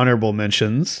my honorable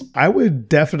mentions, I would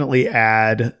definitely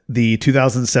add the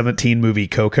 2017 movie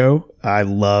Coco. I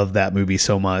love that movie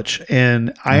so much.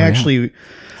 And I actually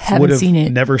would have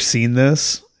never seen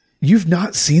this. You've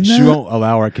not seen that? She won't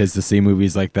allow our kids to see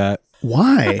movies like that.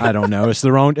 Why? I don't know. It's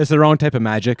the wrong type of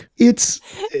magic. Do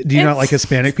you not like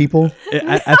Hispanic people?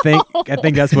 I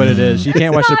think that's what it is. You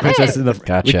can't watch the Princess and the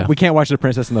Gotcha. We can't watch the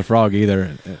Princess and the Frog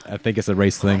either. I think it's a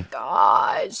race thing.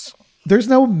 Gosh. There's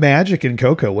no magic in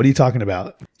Coco. What are you talking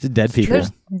about? It's dead people.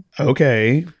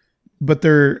 Okay. But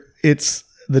it's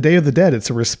the Day of the Dead.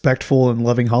 It's a respectful and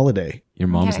loving holiday. Your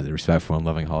mom's a respectful and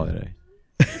loving holiday.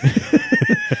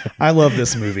 I love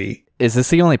this movie. Is this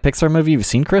the only Pixar movie you've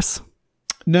seen, Chris?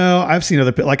 No, I've seen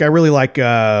other, like I really like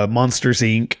Monsters,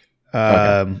 Inc.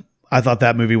 I thought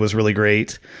that movie was really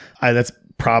great. That's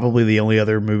probably the only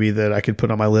other movie that I could put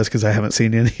on my list because I haven't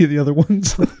seen any of the other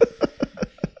ones.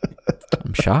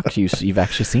 I'm shocked you've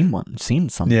actually seen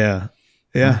some. Yeah.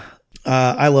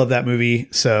 I love that movie.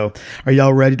 So are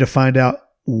y'all ready to find out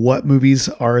what movies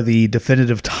are the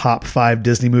definitive top 5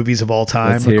 Disney movies of all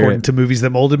time according to Movies That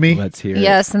Molded Me? Let's hear it.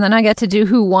 Yes, and then I get to do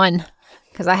who won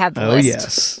because I have the list.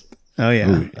 Yes. Oh, yeah.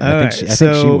 Ooh, I think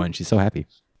she won. She's so happy.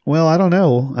 Well, I don't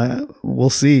know.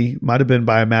 We'll see. Might have been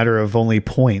by a matter of only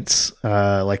points,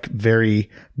 like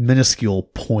very minuscule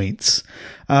points.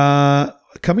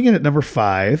 Coming in at number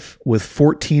 5 with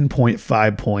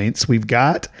 14.5 points, we've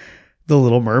got The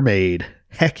Little Mermaid.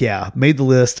 Heck yeah. Made the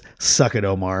list. Suck it,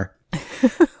 Omar.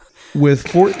 With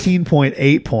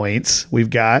 14.8 points, we've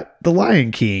got The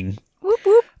Lion King. Whoop,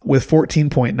 whoop. With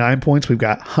 14.9 points, we've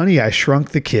got Honey, I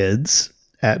Shrunk the Kids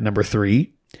at number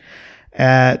 3.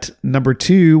 At number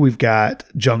 2, we've got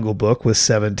Jungle Book with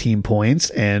 17 points.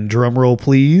 And drumroll,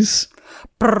 please.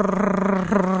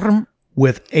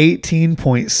 With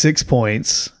 18.6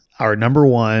 points, our number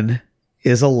 1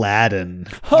 is Aladdin.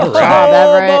 Good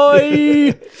job,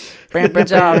 Everett. Good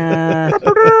job.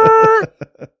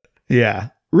 Yeah.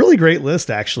 Really great list,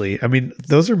 actually. I mean,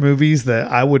 those are movies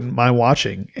that I wouldn't mind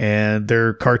watching, and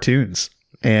they're cartoons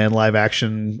and live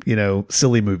action,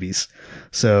 silly movies.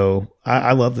 So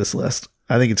I love this list.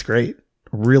 I think it's great.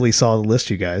 Really solid list,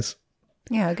 you guys.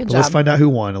 Yeah, good But job. let's find out who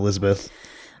won, Elizabeth.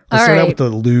 Let's All start out right. with the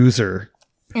loser.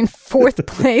 In 4th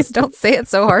place, don't say it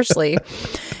so harshly.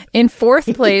 In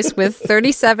 4th place with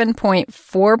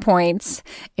 37.4 points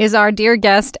is our dear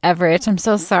guest, Everett. I'm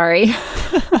so sorry.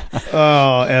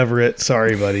 Oh, Everett.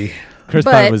 Sorry, buddy. Chris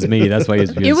thought it was me. That's why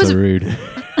he's being so rude.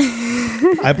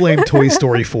 I blame Toy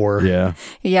Story 4. Yeah.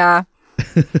 Yeah.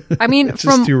 I mean, It's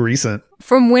just too recent.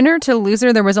 From winner to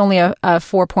loser, there was only a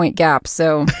 4-point gap.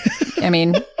 So, I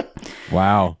mean.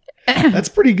 Wow. That's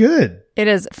pretty good. It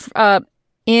is.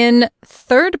 In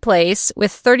 3rd place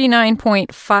with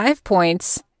 39.5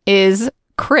 points is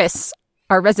Chris,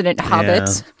 our resident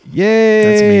hobbit. Yay!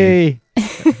 That's me.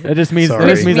 It just means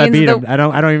I beat him. I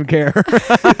don't even care.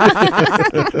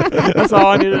 That's all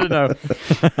I needed to know.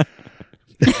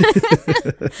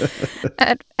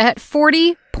 At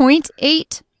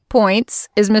 40.8 points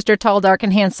is Mr. Tall, Dark,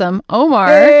 and Handsome Omar.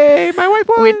 Hey, my wife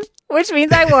won. Which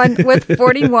means I won with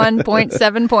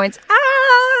 41.7 points.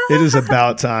 It is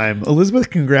about time. Elizabeth,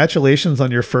 congratulations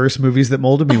on your first Movies That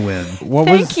Molded Me win.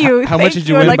 Thank you. How much did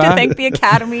you I'd win like by? to thank the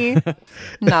Academy.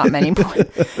 Not many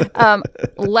points.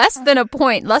 Less than a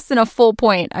point, less than a full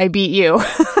point. I beat you.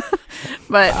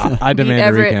 But I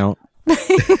demand a recount.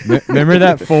 Remember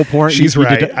that full point? She's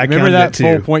right. I remember that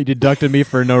full point deducted me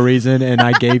for no reason, and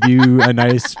I gave you a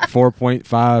nice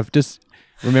 4.5. Just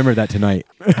remember that tonight.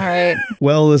 All right.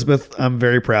 Well, Elizabeth, I'm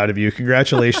very proud of you.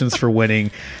 Congratulations for winning.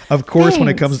 Of course, when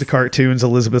it comes to cartoons,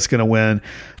 Elizabeth's going to win.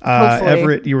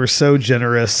 Everett, you were so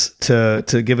generous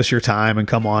to give us your time and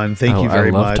come on. Thank you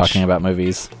very much. I love talking about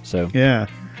movies. So yeah,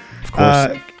 of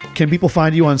course. Can people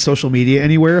find you on social media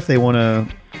anywhere if they want to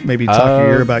maybe talk your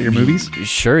ear about your movies?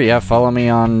 Sure, yeah. Follow me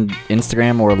on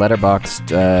Instagram or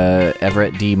Letterboxd,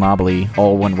 Everett D. Mobley,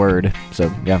 all one word.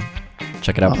 So yeah,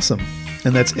 check it out. Awesome.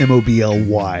 And that's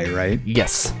Mobly, right?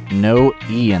 Yes. No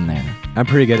E in there. I'm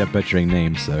pretty good at butchering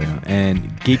names, so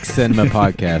and Geek Cinema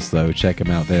Podcast, though. Check them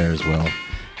out there as well.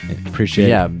 Appreciate it.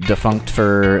 Yeah, defunct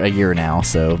for a year now,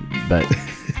 so but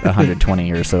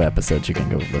 120 or so episodes you can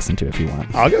go listen to if you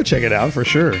want. I'll go check it out for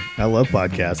sure. I love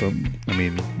podcasts. I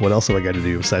mean, what else have I got to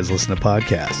do besides listen to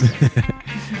podcasts?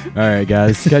 All right,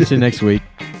 guys. Catch you next week.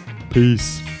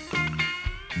 Peace.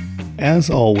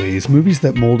 As always, Movies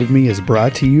That Molded Me is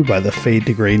brought to you by the Fade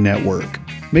to Gray Network.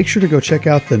 Make sure to go check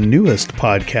out the newest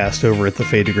podcast over at the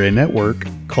Fade to Gray Network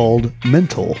called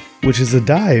Mental, which is a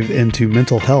dive into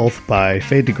mental health by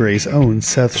Fade to Gray's own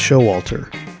Seth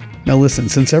Showalter. Now listen,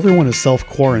 since everyone is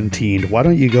self-quarantined, why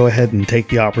don't you go ahead and take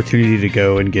the opportunity to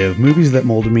go and give Movies That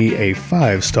Molded Me a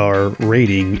 5-star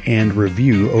rating and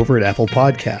review over at Apple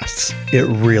Podcasts. It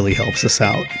really helps us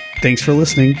out. Thanks for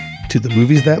listening to the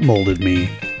Movies That Molded Me.